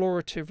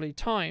exploratively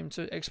time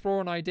to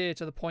explore an idea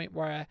to the point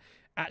where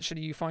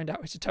actually you find out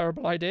it's a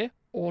terrible idea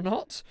or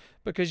not,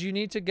 because you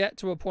need to get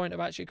to a point of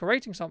actually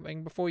creating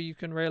something before you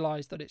can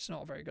realize that it's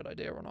not a very good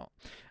idea or not.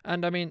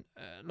 And I mean,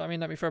 let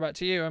me throw back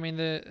to you. I mean,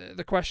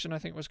 the question I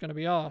think was going to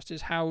be asked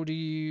is, how do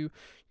you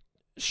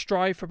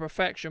strive for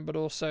perfection, but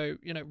also,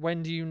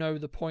 when do you know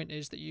the point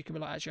is that you can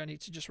be like, actually, I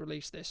need to just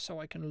release this so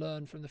I can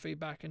learn from the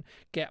feedback and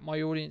get my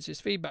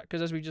audience's feedback?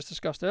 Because as we just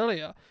discussed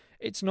earlier,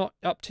 it's not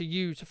up to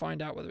you to find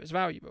out whether it's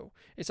valuable.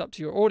 It's up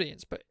to your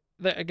audience. But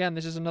again,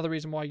 this is another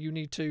reason why you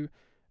need to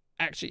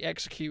actually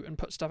execute and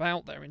put stuff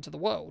out there into the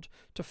world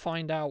to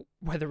find out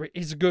whether it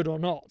is good or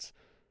not.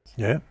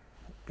 Yeah,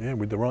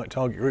 with the right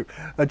target group.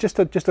 Just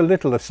a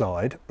little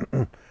aside.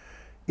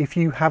 If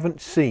you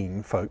haven't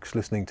seen, folks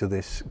listening to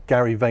this,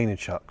 Gary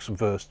Vaynerchuk's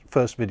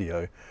first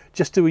video,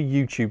 just do a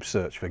YouTube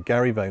search for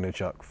Gary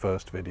Vaynerchuk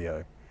first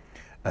video,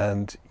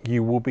 and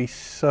you will be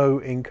so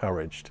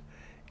encouraged.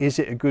 Is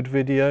it a good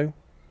video?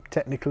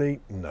 Technically,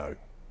 no.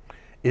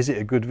 Is it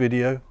a good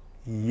video?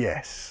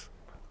 Yes.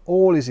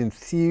 All his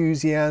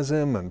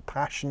enthusiasm and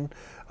passion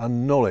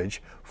and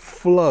knowledge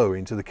flow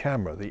into the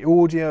camera. The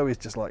audio is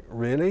just like,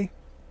 really?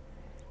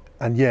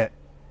 And yet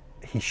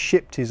he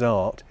shipped his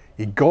art.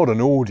 He got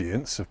an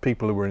audience of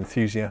people who were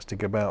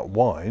enthusiastic about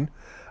wine,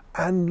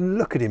 And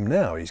look at him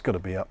now. He's got to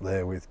be up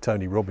there with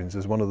Tony Robbins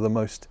as one of the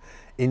most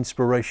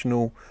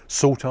inspirational,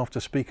 sought-after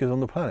speakers on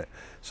the planet.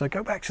 So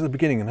go back to the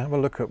beginning and have a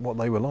look at what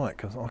they were like,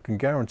 because I can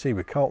guarantee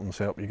with Carlton's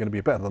help you're going to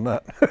be better than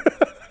that,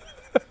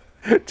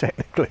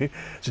 technically.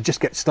 So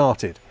just get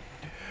started.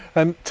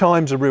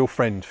 Time's a real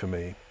friend for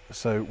me.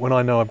 So when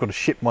I know I've got to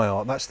ship my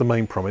art, that's the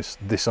main promise,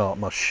 this art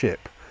must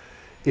ship.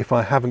 If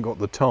I haven't got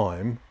the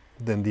time,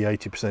 then the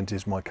 80%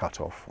 is my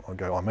cut-off. I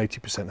go, I'm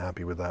 80%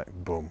 happy with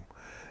that, boom,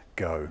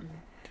 go.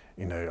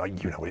 You know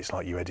what it's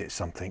like, you edit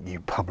something, you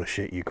publish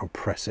it, you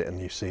compress it,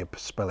 and you see a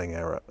spelling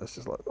error. It's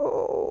just like,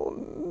 oh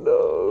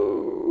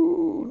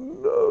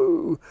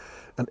no.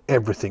 And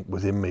everything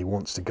within me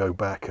wants to go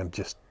back and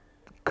just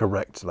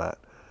correct that.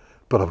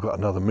 But I've got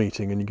another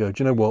meeting, and you go,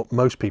 do you know what?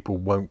 Most people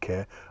won't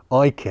care.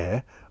 I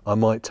care. I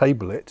might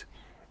table it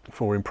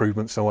for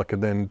improvement so I can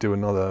then do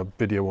another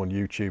video on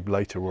YouTube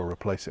later or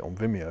replace it on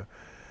Vimeo.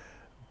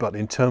 But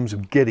in terms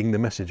of getting the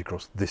message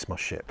across, this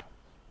must ship.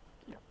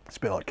 It's a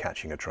bit like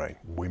catching a train.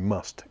 We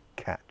must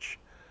catch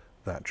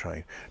that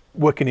train.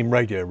 Working in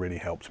radio really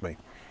helped me.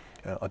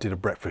 I did a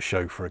breakfast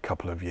show for a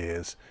couple of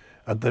years.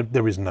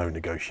 There is no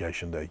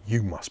negotiation there.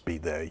 You must be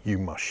there. You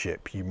must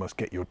ship. You must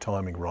get your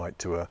timing right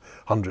to a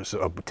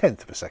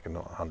tenth of a second,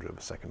 not a hundredth of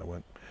a second. I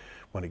won't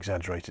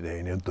exaggerate it here.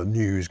 You know, the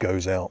news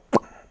goes out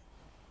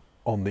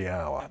on the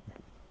hour,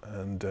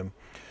 and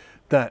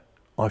that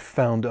I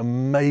found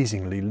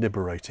amazingly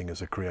liberating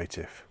as a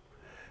creative.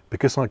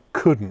 Because I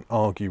couldn't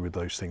argue with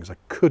those things, I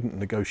couldn't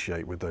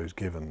negotiate with those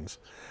givens.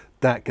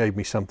 That gave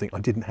me something I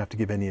didn't have to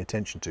give any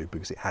attention to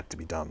because it had to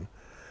be done.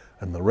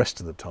 And the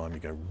rest of the time you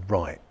go,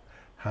 right,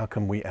 how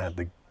can we add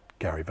the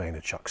Gary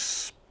Vaynerchuk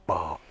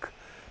spark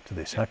to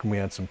this? How can we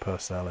add some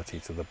personality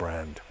to the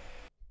brand?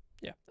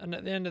 Yeah, and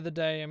at the end of the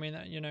day, I mean,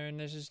 you know, and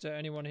this is to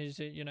anyone who's,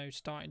 you know,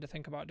 starting to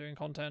think about doing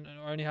content and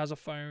only has a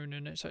phone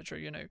and etc.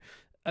 You know,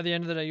 at the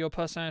end of the day, your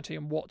personality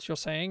and what you're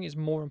saying is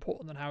more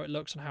important than how it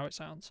looks and how it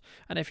sounds.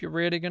 And if you're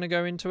really going to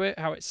go into it,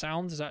 how it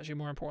sounds is actually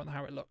more important than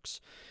how it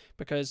looks,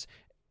 because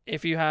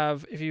if you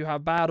have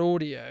bad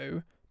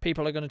audio,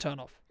 people are going to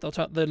turn off.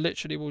 They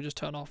literally will just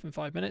turn off in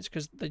 5 minutes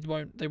because they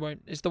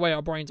won't. It's the way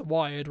our brains are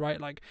wired, right?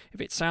 Like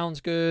if it sounds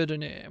good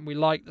and we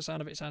like the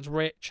sound of it, it sounds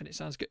rich and it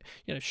sounds good,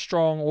 you know,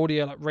 strong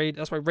audio like radio.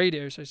 That's why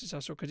radio is so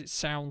successful, because it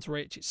sounds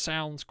rich, it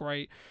sounds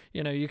great.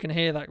 You know, you can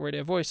hear that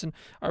radio voice. And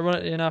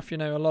ironically enough, you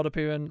know, a lot of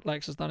people, and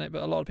Lex has done it,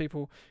 but a lot of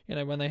people, you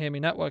know, when they hear me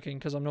networking,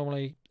 because I'm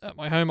normally at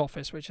my home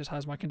office, which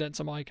has my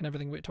condenser mic and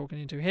everything we're talking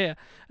into here,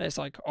 and it's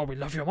like, oh, we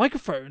love your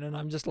microphone, and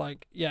I'm just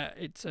like, yeah,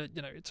 it's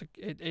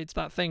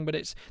that thing, but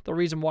it's the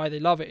reason why they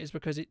love it is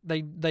because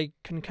they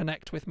can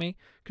connect with me,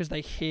 because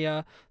they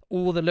hear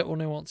all the little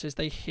nuances,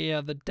 they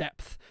hear the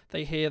depth,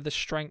 they hear the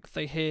strength,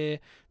 they hear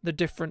the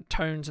different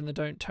tones and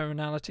the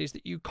tonalities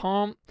that you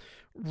can't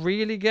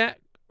really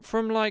get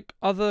from like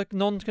other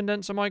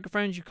non-condenser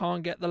microphones. You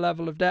can't get the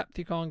level of depth,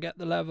 you can't get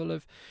the level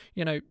of,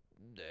 you know,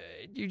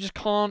 you just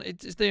can't.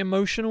 It's the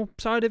emotional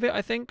side of it,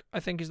 I think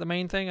is the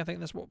main thing. I think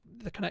that's what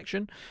the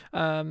connection,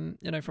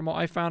 you know, from what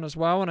I found as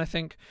well. And I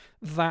think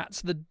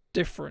that's the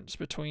difference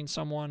between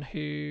someone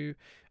who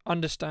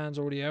understands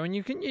audio, and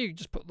you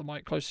just put the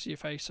mic closer to your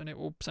face and it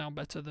will sound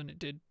better than it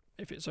did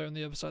if it's on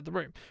the other side of the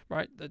room,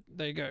 right?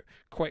 There you go.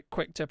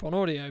 Quick tip on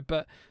audio.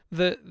 But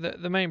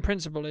the main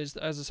principle is,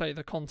 as I say,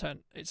 the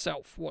content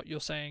itself, what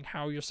you're saying,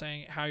 how you're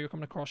saying it, how you're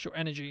coming across, your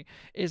energy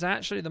is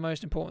actually the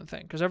most important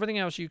thing, because everything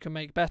else you can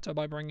make better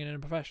by bringing in a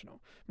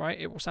professional, right?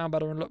 It will sound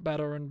better and look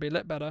better and be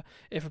lit better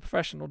if a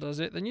professional does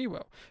it than you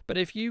will. But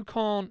if you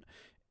don't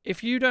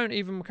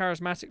even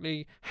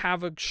charismatically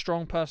have a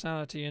strong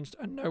personality and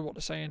know what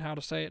to say and how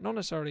to say it, not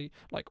necessarily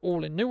like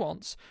all in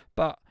nuance,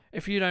 but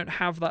if you don't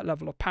have that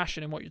level of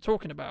passion in what you're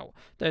talking about,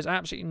 there's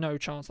absolutely no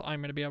chance that I'm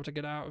going to be able to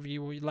get out of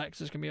you, or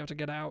Lex is going to be able to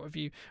get out of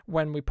you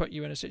when we put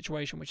you in a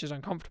situation which is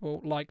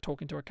uncomfortable, like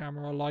talking to a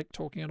camera or like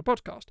talking on a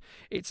podcast.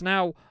 It's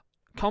now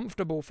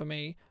comfortable for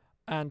me,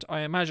 and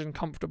I imagine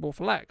comfortable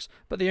for Lex,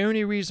 but the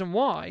only reason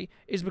why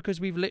is because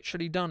we've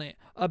literally done it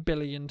 1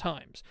 billion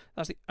times.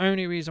 That's the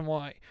only reason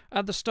why.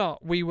 At the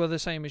start, we were the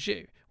same as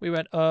you. We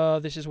went,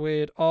 this is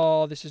weird,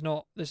 this is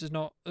not,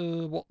 no, I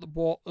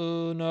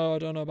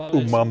don't know about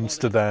this.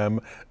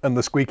 Amsterdam, and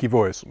the squeaky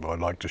voice, I'd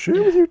like to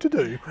share with you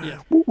today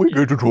what we're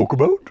going to talk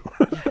about.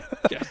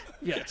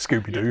 Yeah.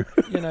 Scooby-Doo.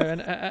 You know,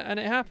 and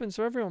it happens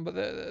to everyone, but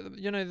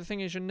the thing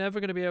is, you're never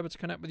going to be able to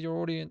connect with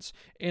your audience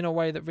in a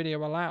way that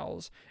video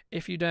allows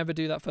if you never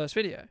do that first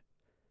video.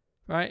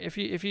 Right? If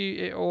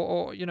you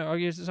I'll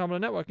use the example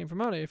of networking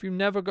from earlier. If you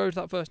never go to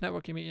that first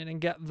networking meeting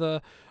and get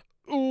the,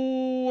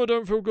 I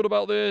don't feel good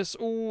about this,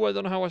 I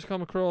don't know how I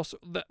come across,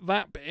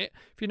 that bit,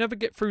 if you never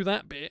get through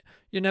that bit,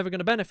 you're never going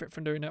to benefit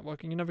from doing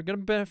networking, you're never going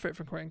to benefit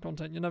from creating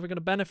content, you're never going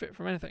to benefit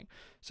from anything.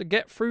 So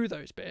get through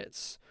those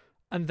bits,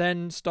 and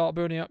then start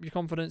building up your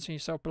confidence and your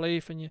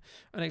self-belief and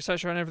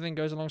etc., and everything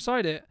goes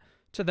alongside it,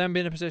 to then be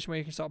in a position where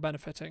you can start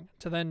benefiting,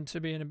 to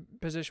be in a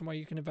position where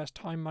you can invest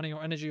time, money,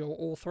 or energy, or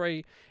all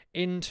three,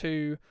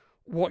 into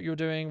what you're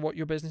doing, what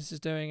your business is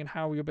doing, and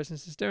how your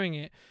business is doing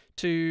it,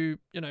 to,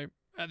 you know,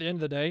 at the end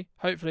of the day,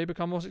 hopefully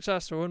become more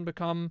successful and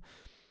become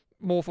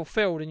more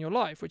fulfilled in your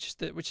life, which is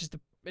the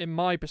in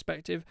my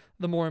perspective,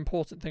 the more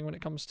important thing when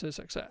it comes to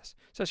success.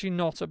 It's actually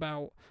not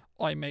about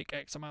I make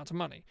X amount of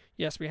money.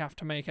 Yes, we have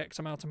to make X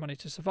amount of money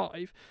to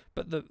survive,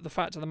 but the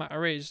fact of the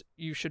matter is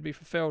you should be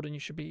fulfilled, and you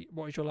should be,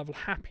 what is your level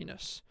of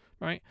happiness,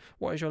 right?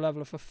 What is your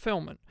level of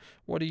fulfillment?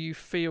 What do you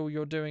feel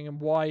you're doing,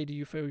 and why do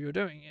you feel you're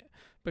doing it?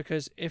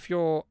 Because if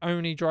your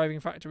only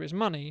driving factor is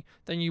money,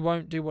 then you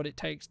won't do what it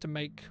takes to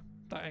make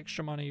that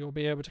extra money, or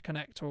be able to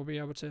connect, or be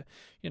able to,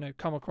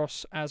 come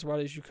across as well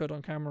as you could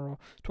on camera, or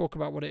talk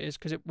about what it is,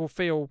 because it will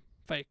feel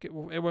fake. It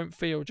won't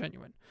feel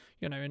genuine.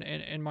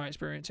 In my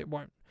experience, it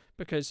won't,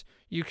 because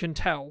you can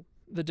tell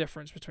the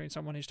difference between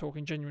someone who's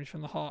talking genuinely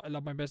from the heart, I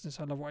love my business,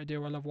 I love what I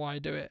do, I love why I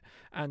do it,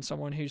 and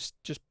someone who's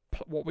just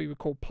what we would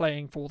call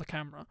playing for the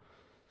camera.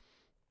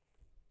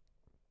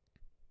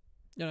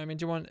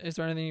 Is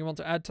there anything you want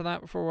to add to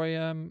that before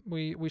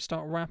we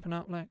start wrapping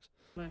up, Lex?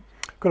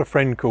 I've got a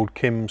friend called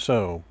Kim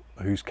Searle,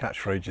 whose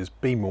catchphrase is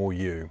 "Be more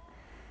you,"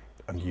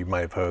 and you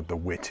may have heard the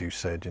wit who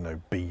said,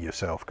 "Be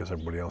yourself," because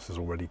everybody else has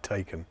already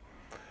taken.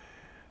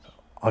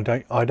 I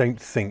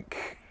don't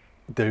think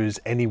there is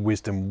any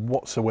wisdom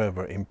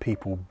whatsoever in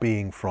people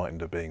being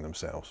frightened of being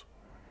themselves.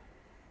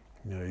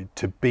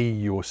 To be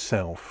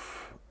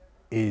yourself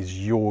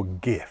is your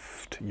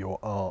gift, your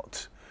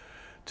art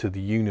to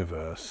the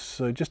universe.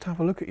 So just have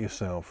a look at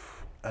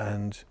yourself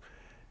and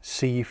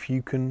see if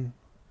you can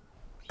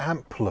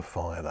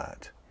amplify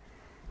that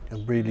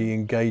and really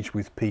engage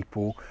with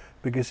people,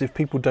 because if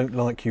people don't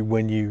like you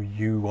when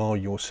you are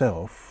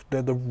yourself,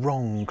 they're the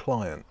wrong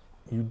client.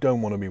 You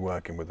don't want to be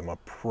working with them, I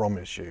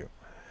promise you.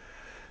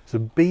 So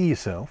be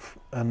yourself,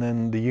 and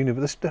then the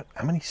universe,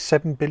 how many,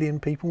 7 billion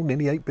people,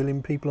 nearly 8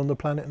 billion people on the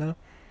planet now?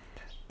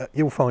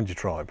 You'll find your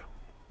tribe.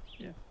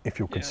 Yeah. If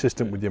you're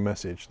consistent with your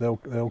message, they'll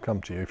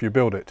come to you. If you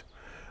build it,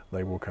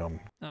 they will come.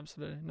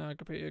 Absolutely. No, I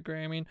completely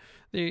agree. I mean,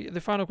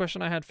 the final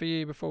question I had for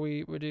you before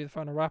we do the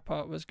final wrap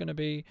up was going to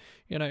be,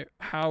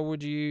 how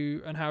do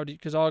you,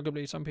 because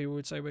arguably some people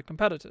would say we're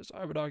competitors.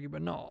 I would argue we're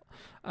not.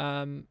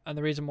 And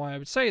the reason why I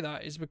would say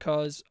that is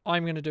because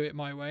I'm going to do it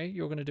my way.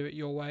 You're going to do it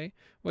your way.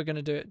 We're going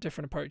to do it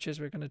different approaches.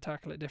 We're going to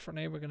tackle it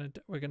differently. We're going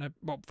to,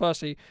 well,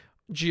 firstly,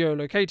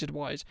 geolocated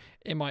wise,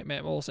 it might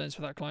make more sense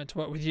for that client to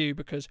work with you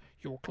because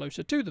you're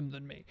closer to them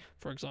than me,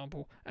 for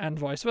example, and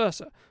vice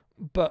versa.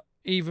 But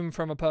even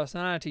from a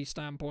personality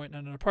standpoint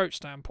and an approach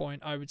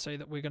standpoint, I would say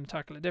that we're going to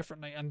tackle it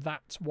differently, and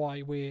that's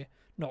why we're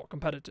not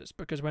competitors,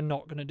 because we're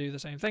not going to do the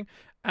same thing,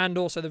 and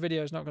also the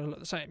video is not going to look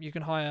the same. You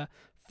can hire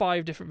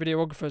 5 different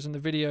videographers and the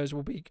videos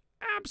will be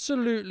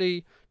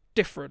absolutely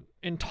different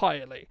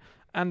entirely,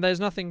 and there's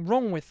nothing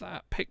wrong with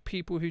that. Pick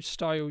people whose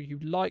style you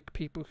like,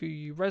 people who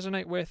you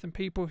resonate with, and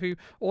people who,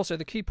 also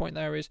the key point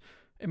there is,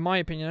 in my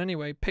opinion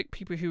anyway, pick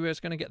people who is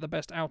going to get the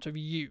best out of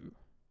you,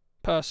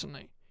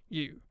 personally,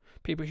 you.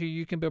 People who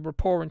you can build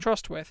rapport and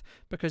trust with,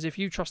 because if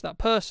you trust that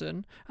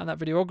person and that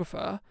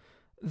videographer,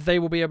 they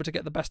will be able to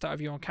get the best out of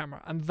you on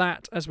camera. And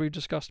that, as we've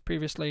discussed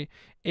previously,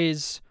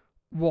 is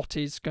what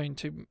is going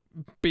to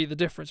be the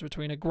difference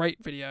between a great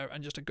video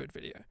and just a good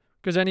video.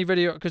 Because any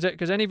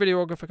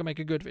videographer can make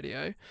a good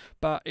video,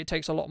 but it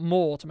takes a lot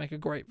more to make a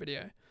great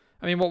video.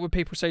 I mean, what would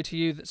people say to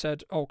you that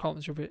said, "Oh,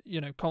 Carlton's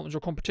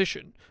your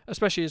competition,"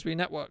 especially as we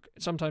network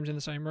sometimes in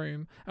the same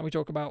room and we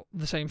talk about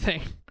the same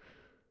thing?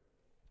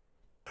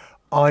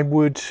 I'm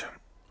going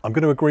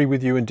to agree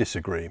with you and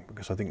disagree,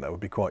 because I think that would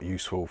be quite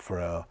useful for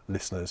our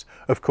listeners.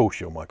 Of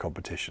course, you're my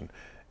competition.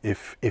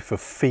 If a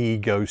fee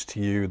goes to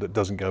you that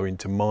doesn't go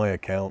into my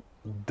account,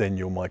 then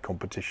you're my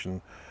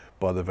competition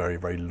by the very,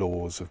 very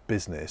laws of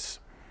business.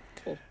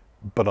 Cool.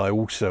 But I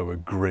also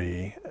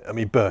agree. I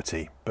mean,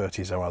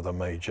 Bertie's our other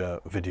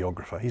major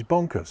videographer. He's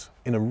bonkers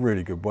in a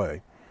really good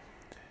way.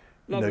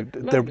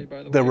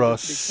 There are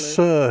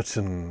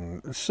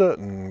certain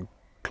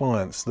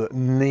clients that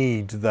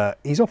need that.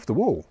 He's off the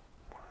wall,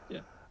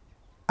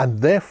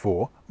 and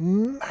therefore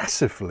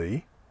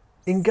massively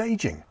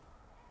engaging.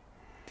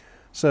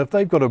 So if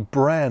they've got a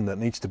brand that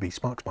needs to be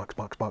spark,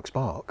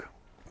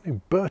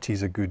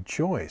 Bertie's a good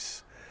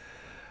choice.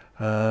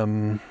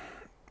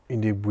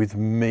 With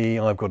me,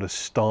 I've got a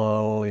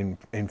style in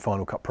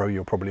Final Cut Pro.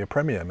 You're probably a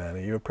Premiere man. Are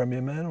you a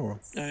Premiere man? Or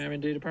I am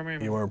indeed a Premiere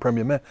man. You are a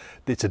Premiere man.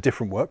 It's a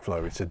different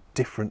workflow. It's a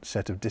different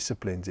set of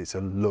disciplines. It's a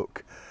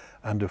look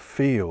and a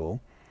feel.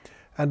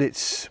 And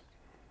it's,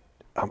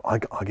 I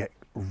get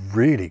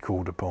really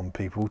called upon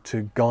people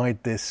to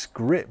guide their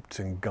script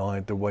and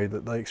guide the way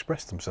that they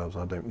express themselves.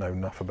 I don't know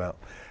enough about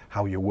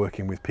how you're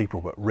working with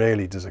people, but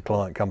rarely does a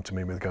client come to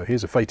me with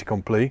here's a fait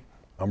accompli,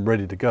 I'm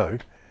ready to go.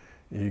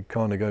 You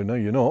kind of go, no,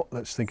 you're not.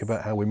 Let's think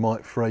about how we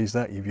might phrase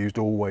that. You've used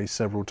always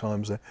several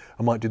times there.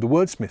 I might do the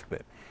wordsmith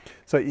bit.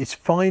 So it's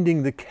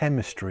finding the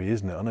chemistry,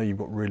 isn't it? I know you've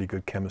got really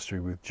good chemistry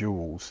with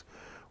Jules,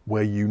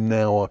 where you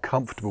now are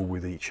comfortable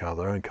with each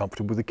other and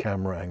comfortable with the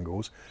camera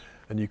angles,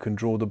 and you can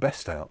draw the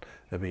best out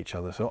of each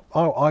other. So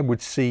I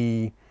would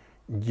see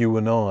you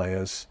and I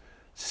as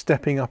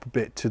stepping up a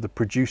bit to the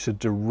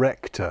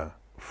producer-director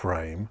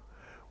frame,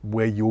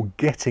 where you're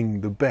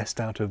getting the best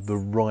out of the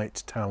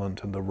right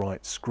talent and the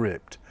right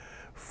script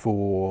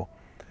for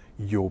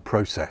your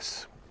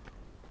process.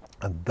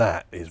 And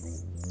that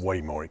is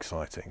way more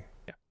exciting.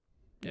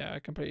 Yeah, I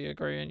completely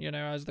agree. And, you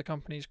know, as the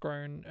company's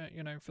grown,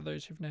 you know, for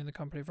those who've known the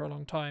company for a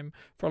long time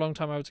I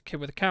was a kid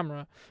with a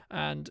camera,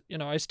 and, you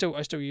know, I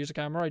still use a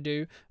camera, I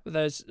do, but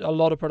there's a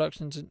lot of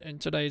productions,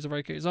 and today is a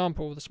very good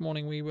example. This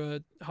morning we were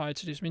hired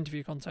to do some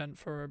interview content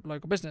for a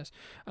local business,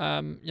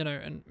 you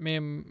know, and me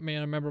and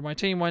a member of my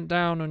team went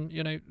down, and,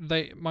 you know,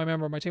 my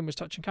member of my team was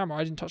touching camera.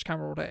 I didn't touch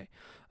camera all day.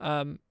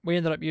 We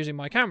ended up using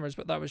my cameras,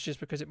 but that was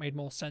just because it made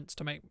more sense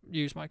to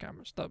use my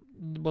cameras. That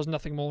was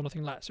nothing more,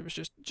 nothing less. It was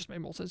just made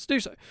more sense to do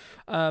so.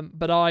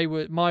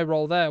 But my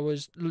role there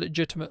was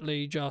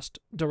legitimately just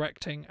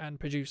directing and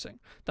producing.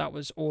 That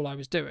was all I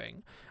was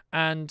doing.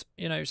 And,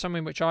 you know,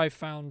 something which I've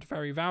found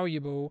very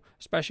valuable,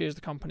 especially as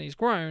the company's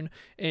grown,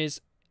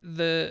 is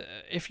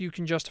if you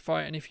can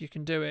justify it and if you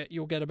can do it,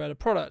 you'll get a better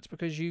product,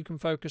 because you can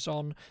focus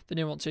on the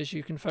nuances,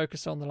 you can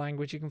focus on the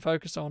language, you can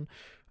focus on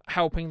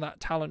helping that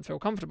talent feel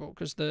comfortable.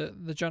 Because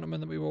the gentleman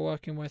that we were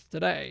working with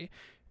today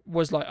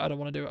was like, I don't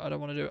want to do it, I don't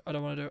want to do it, I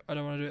don't want to do it, I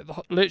don't want to do it.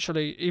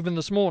 Literally, even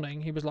this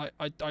morning, he was like,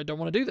 I don't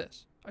want to do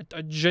this.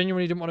 I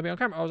genuinely didn't want to be on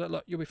camera. I was like,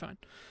 look, you'll be fine.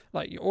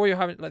 Like, all you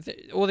have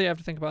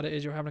to think about it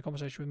is you're having a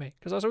conversation with me,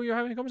 because that's all you're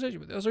having a conversation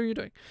with. That's all you're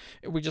doing.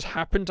 We just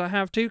happen to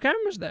have two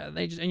cameras there,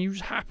 and you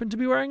just happen to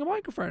be wearing a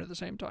microphone at the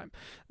same time.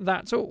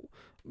 That's all.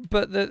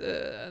 But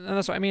and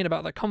that's what I mean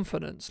about the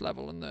confidence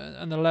level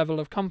and the level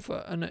of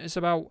comfort. And it's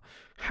about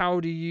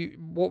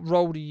what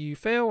role do you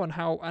feel, and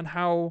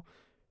how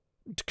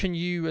can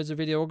you, as a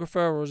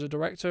videographer or as a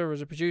director or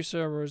as a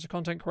producer or as a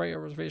content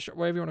creator or as a video,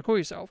 whatever you want to call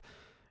yourself,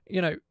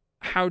 you know,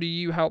 how do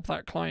you help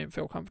that client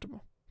feel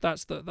comfortable?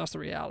 That's the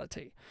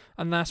reality,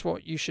 and that's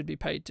what you should be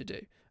paid to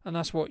do, and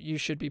that's what you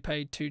should be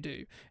paid to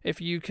do.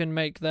 If you can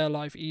make their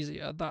life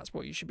easier, that's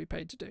what you should be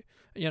paid to do.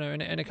 You know,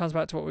 and it comes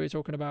back to what we were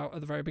talking about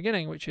at the very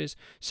beginning, which is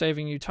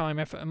saving you time,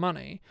 effort, and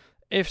money.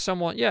 If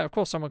someone, yeah, of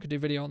course, someone could do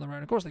video on their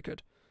own. Of course they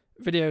could.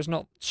 Video is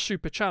not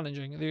super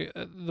challenging.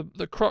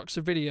 The crux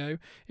of video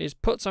is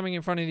put something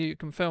in front of you, you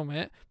can film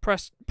it,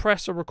 press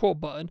a record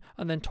button,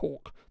 and then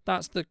talk.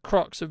 That's the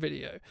crux of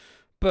video.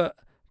 But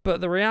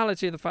the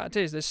reality of the fact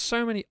is, there's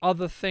so many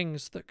other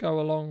things that go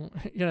along,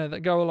 you know,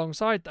 that go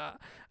alongside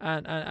that,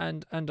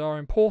 and are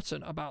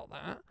important about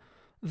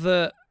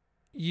that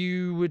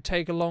you would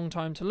take a long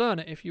time to learn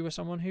it if you were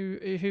someone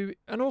who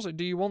and also,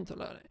 do you want to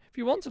learn it? If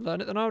you want to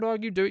learn it, then I would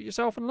argue do it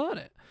yourself and learn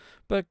it.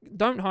 But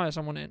don't hire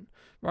someone in,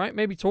 right?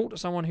 Maybe talk to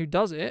someone who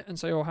does it and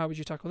say, oh, how would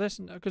you tackle this?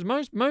 Because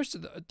most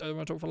of the, I don't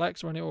want to talk for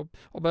Lex or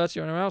Bertie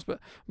or anyone else, but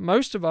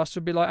most of us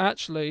would be like,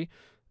 actually,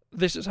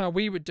 this is how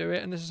we would do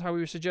it, and this is how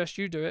we would suggest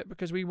you do it,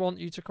 because we want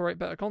you to create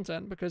better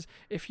content. Because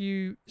if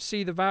you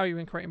see the value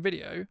in creating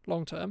video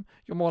long term,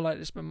 you're more likely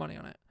to spend money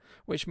on it,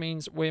 which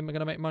means we're going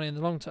to make money in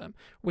the long term,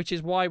 which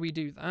is why we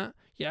do that,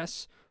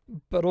 yes.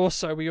 But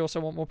also, we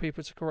also want more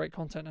people to create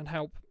content and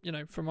help, you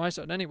know, from my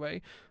side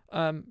anyway,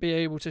 be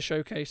able to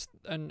showcase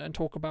and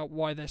talk about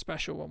why they're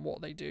special and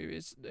what they do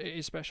is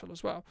special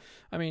as well.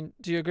 I mean,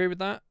 do you agree with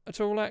that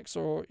at all, Lex?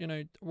 Or, you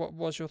know, what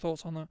was your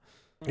thoughts on that?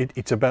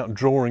 It's about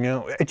drawing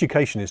out.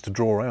 Education is to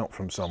draw out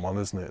from someone,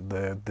 isn't it?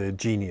 Their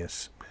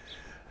genius.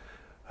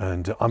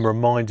 And I'm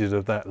reminded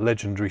of that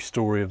legendary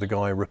story of the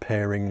guy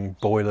repairing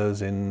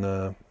boilers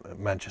in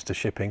Manchester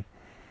shipping,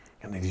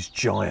 and these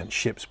giant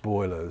ship's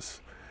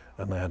boilers,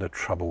 and they had a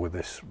trouble with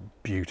this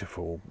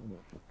beautiful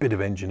bit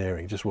of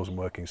engineering. It just wasn't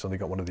working, so they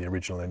got one of the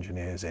original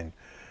engineers in,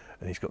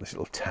 and he's got this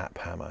little tap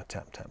hammer,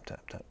 tap, tap,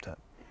 tap, tap, tap.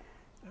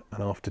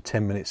 And after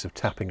 10 minutes of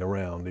tapping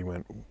around, he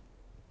went,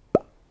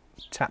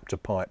 tapped a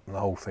pipe, and the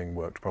whole thing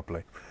worked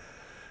properly.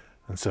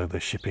 And so the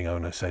shipping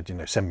owner said, you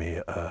know, send me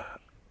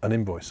an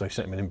invoice. So he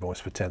sent him an invoice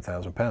for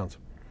 £10,000.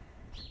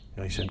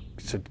 And he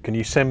said, can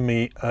you send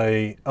me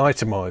a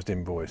itemised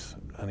invoice?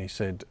 And he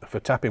said, for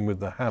tapping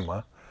with the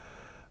hammer,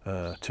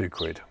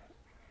 £2.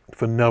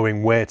 For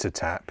knowing where to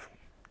tap,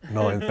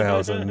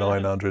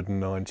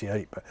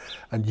 9,998.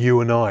 And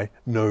you and I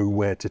know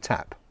where to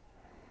tap.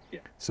 Yeah.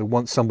 So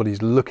once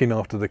somebody's looking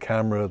after the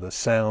camera, the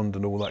sound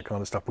and all that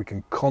kind of stuff, we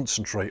can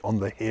concentrate on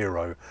the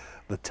hero,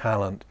 the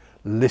talent,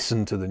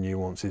 listen to the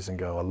nuances and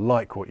go, I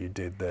like what you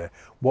did there.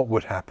 What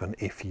would happen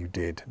if you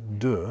did?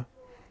 Duh.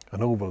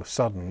 And all of a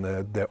sudden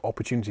their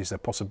opportunities, their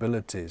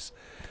possibilities,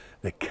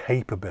 their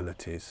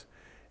capabilities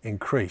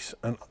increase.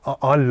 And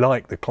I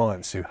like the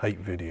clients who hate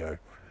video,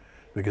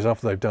 because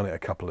after they've done it a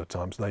couple of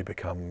times, they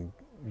become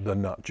the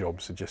nut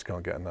jobs who just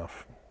can't get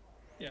enough.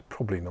 Yeah.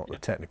 Probably not the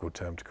technical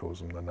term to call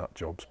them the nut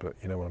jobs, but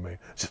you know what I mean.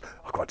 It's just,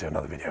 I've got to do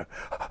another video,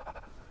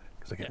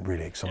 because they get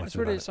really excited. It's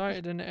really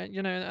excited, and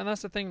you know, and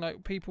that's the thing.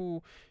 Like,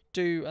 people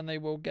do, and they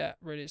will get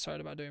really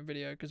excited about doing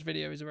video, because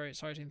video is a very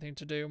exciting thing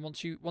to do. And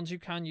once you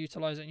can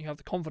utilize it and you have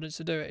the confidence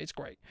to do it, it's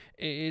great.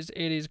 It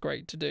is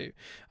great to do.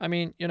 I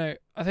mean, you know,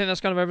 I think that's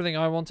kind of everything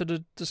I wanted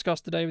to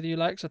discuss today with you,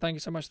 Lex. So thank you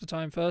so much for the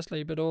time,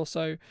 firstly, but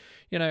also,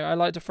 you know, I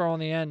like to throw on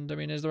the end. I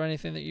mean, is there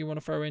anything that you want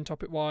to throw in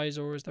topic wise,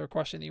 or is there a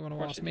question that you want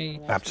to ask me?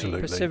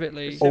 Absolutely.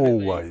 Specifically.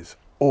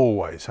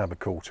 Always have a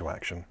call to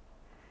action.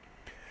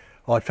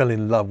 I fell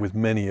in love with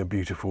many a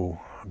beautiful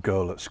a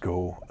girl at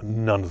school.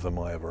 None of them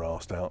I ever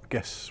asked out.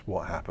 Guess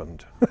what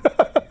happened?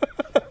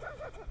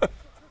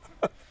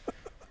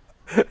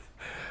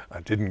 I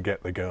didn't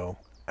get the girl.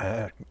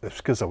 It's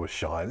because I was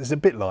shy. It's a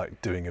bit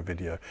like doing a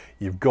video.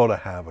 You've got to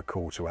have a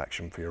call to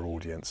action for your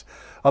audience.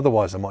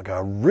 Otherwise, I might go,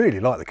 I really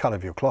like the colour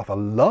of your cloth. I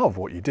love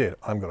what you did.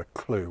 I haven't got a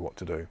clue what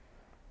to do.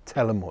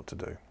 Tell them what to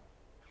do.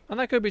 And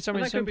that could be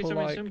something simple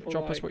like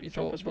drop us what you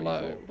thought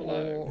below,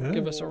 or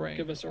give us a ring,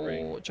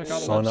 or check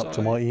out the website, sign up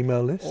to my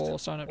email list, or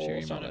sign up to your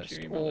email list,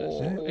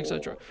 or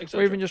etc.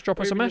 Or even just drop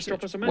us a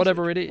message,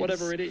 whatever it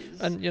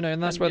is. And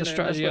and that's where the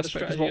strategy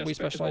aspect is what we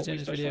specialise in,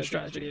 is video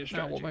strategy.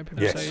 Now, what most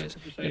people say is,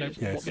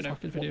 what the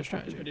fuck is video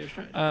strategy?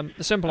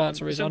 The simple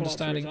answer is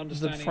understanding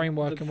the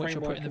framework in which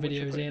you're putting the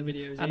videos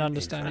in, and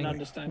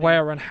understanding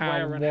where and how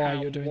and why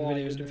you're doing the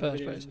videos in the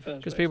first place.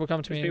 Because people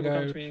come to me and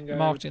go,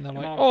 marketing, they're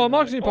like, oh, our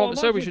marketing department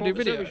said we should do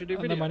video.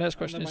 And then my next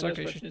question is,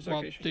 okay,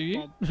 well, do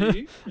you?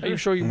 Are you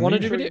sure you want to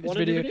do video? What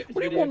do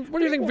you want? What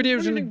do you think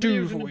videos going to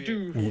do for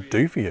you?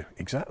 Do for you,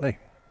 exactly.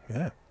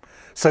 Yeah.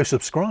 So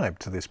subscribe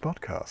to this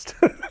podcast.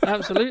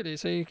 Absolutely.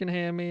 So you can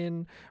hear me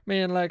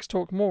and Lex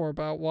talk more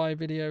about why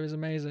video is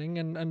amazing,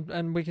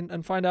 and we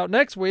can find out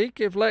next week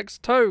if Lex's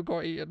toe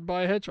got eaten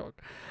by a hedgehog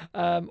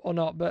or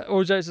not. But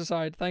all jokes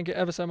aside, thank you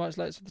ever so much,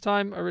 Lex, for the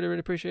time. I really, really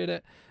appreciate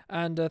it.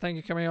 And thank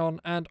you for coming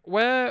on. And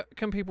where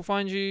can people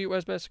find you?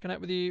 Where's best to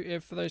connect with you?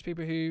 If for those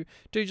people who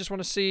do just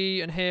want to see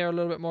and hear a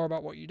little bit more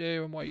about what you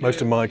do and what you do.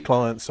 Most of my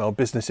clients are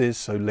businesses,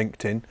 so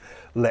LinkedIn,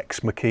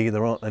 Lex McKee.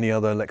 There aren't any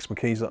other Lex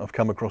McKees that I've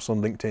come across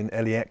on LinkedIn.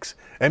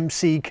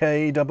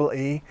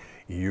 LEXMCKEE.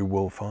 You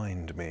will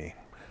find me,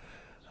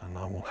 and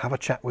I will have a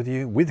chat with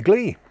you with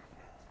glee.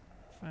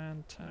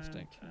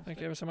 Fantastic.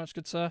 Thank you ever so much,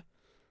 good sir.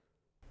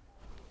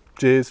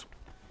 Cheers.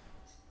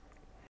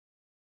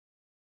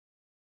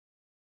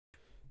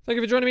 Thank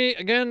you for joining me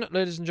again,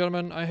 ladies and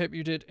gentlemen. I hope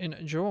you did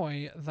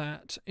enjoy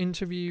that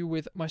interview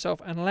with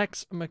myself and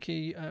Lex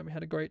McKee. We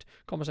had a great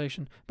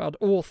conversation about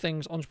all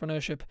things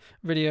entrepreneurship,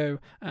 video,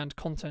 and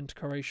content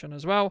creation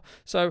as well.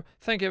 So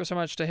thank you ever so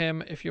much to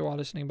him. If you are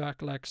listening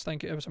back, Lex,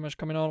 thank you ever so much for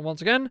coming on once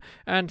again.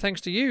 And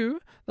thanks to you,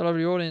 the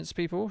lovely audience,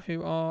 people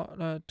who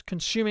are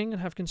consuming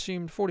and have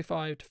consumed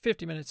 45 to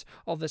 50 minutes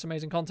of this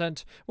amazing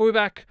content. We'll be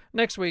back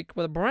next week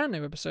with a brand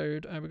new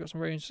episode. We've got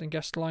some very interesting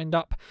guests lined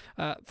up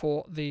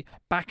for the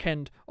back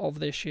end of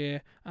this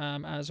year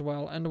as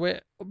well, and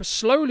we're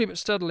slowly but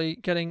steadily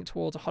getting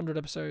towards 100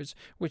 episodes,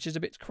 which is a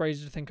bit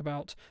crazy to think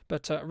about,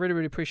 but I really,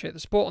 really appreciate the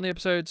support on the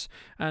episodes,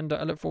 and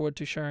I look forward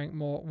to sharing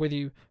more with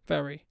you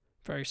very,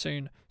 very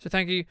soon. So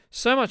thank you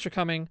so much for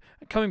coming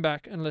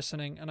back and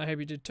listening, and I hope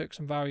you did took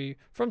some value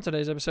from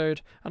today's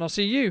episode, and I'll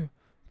see you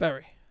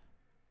very,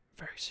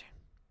 very soon.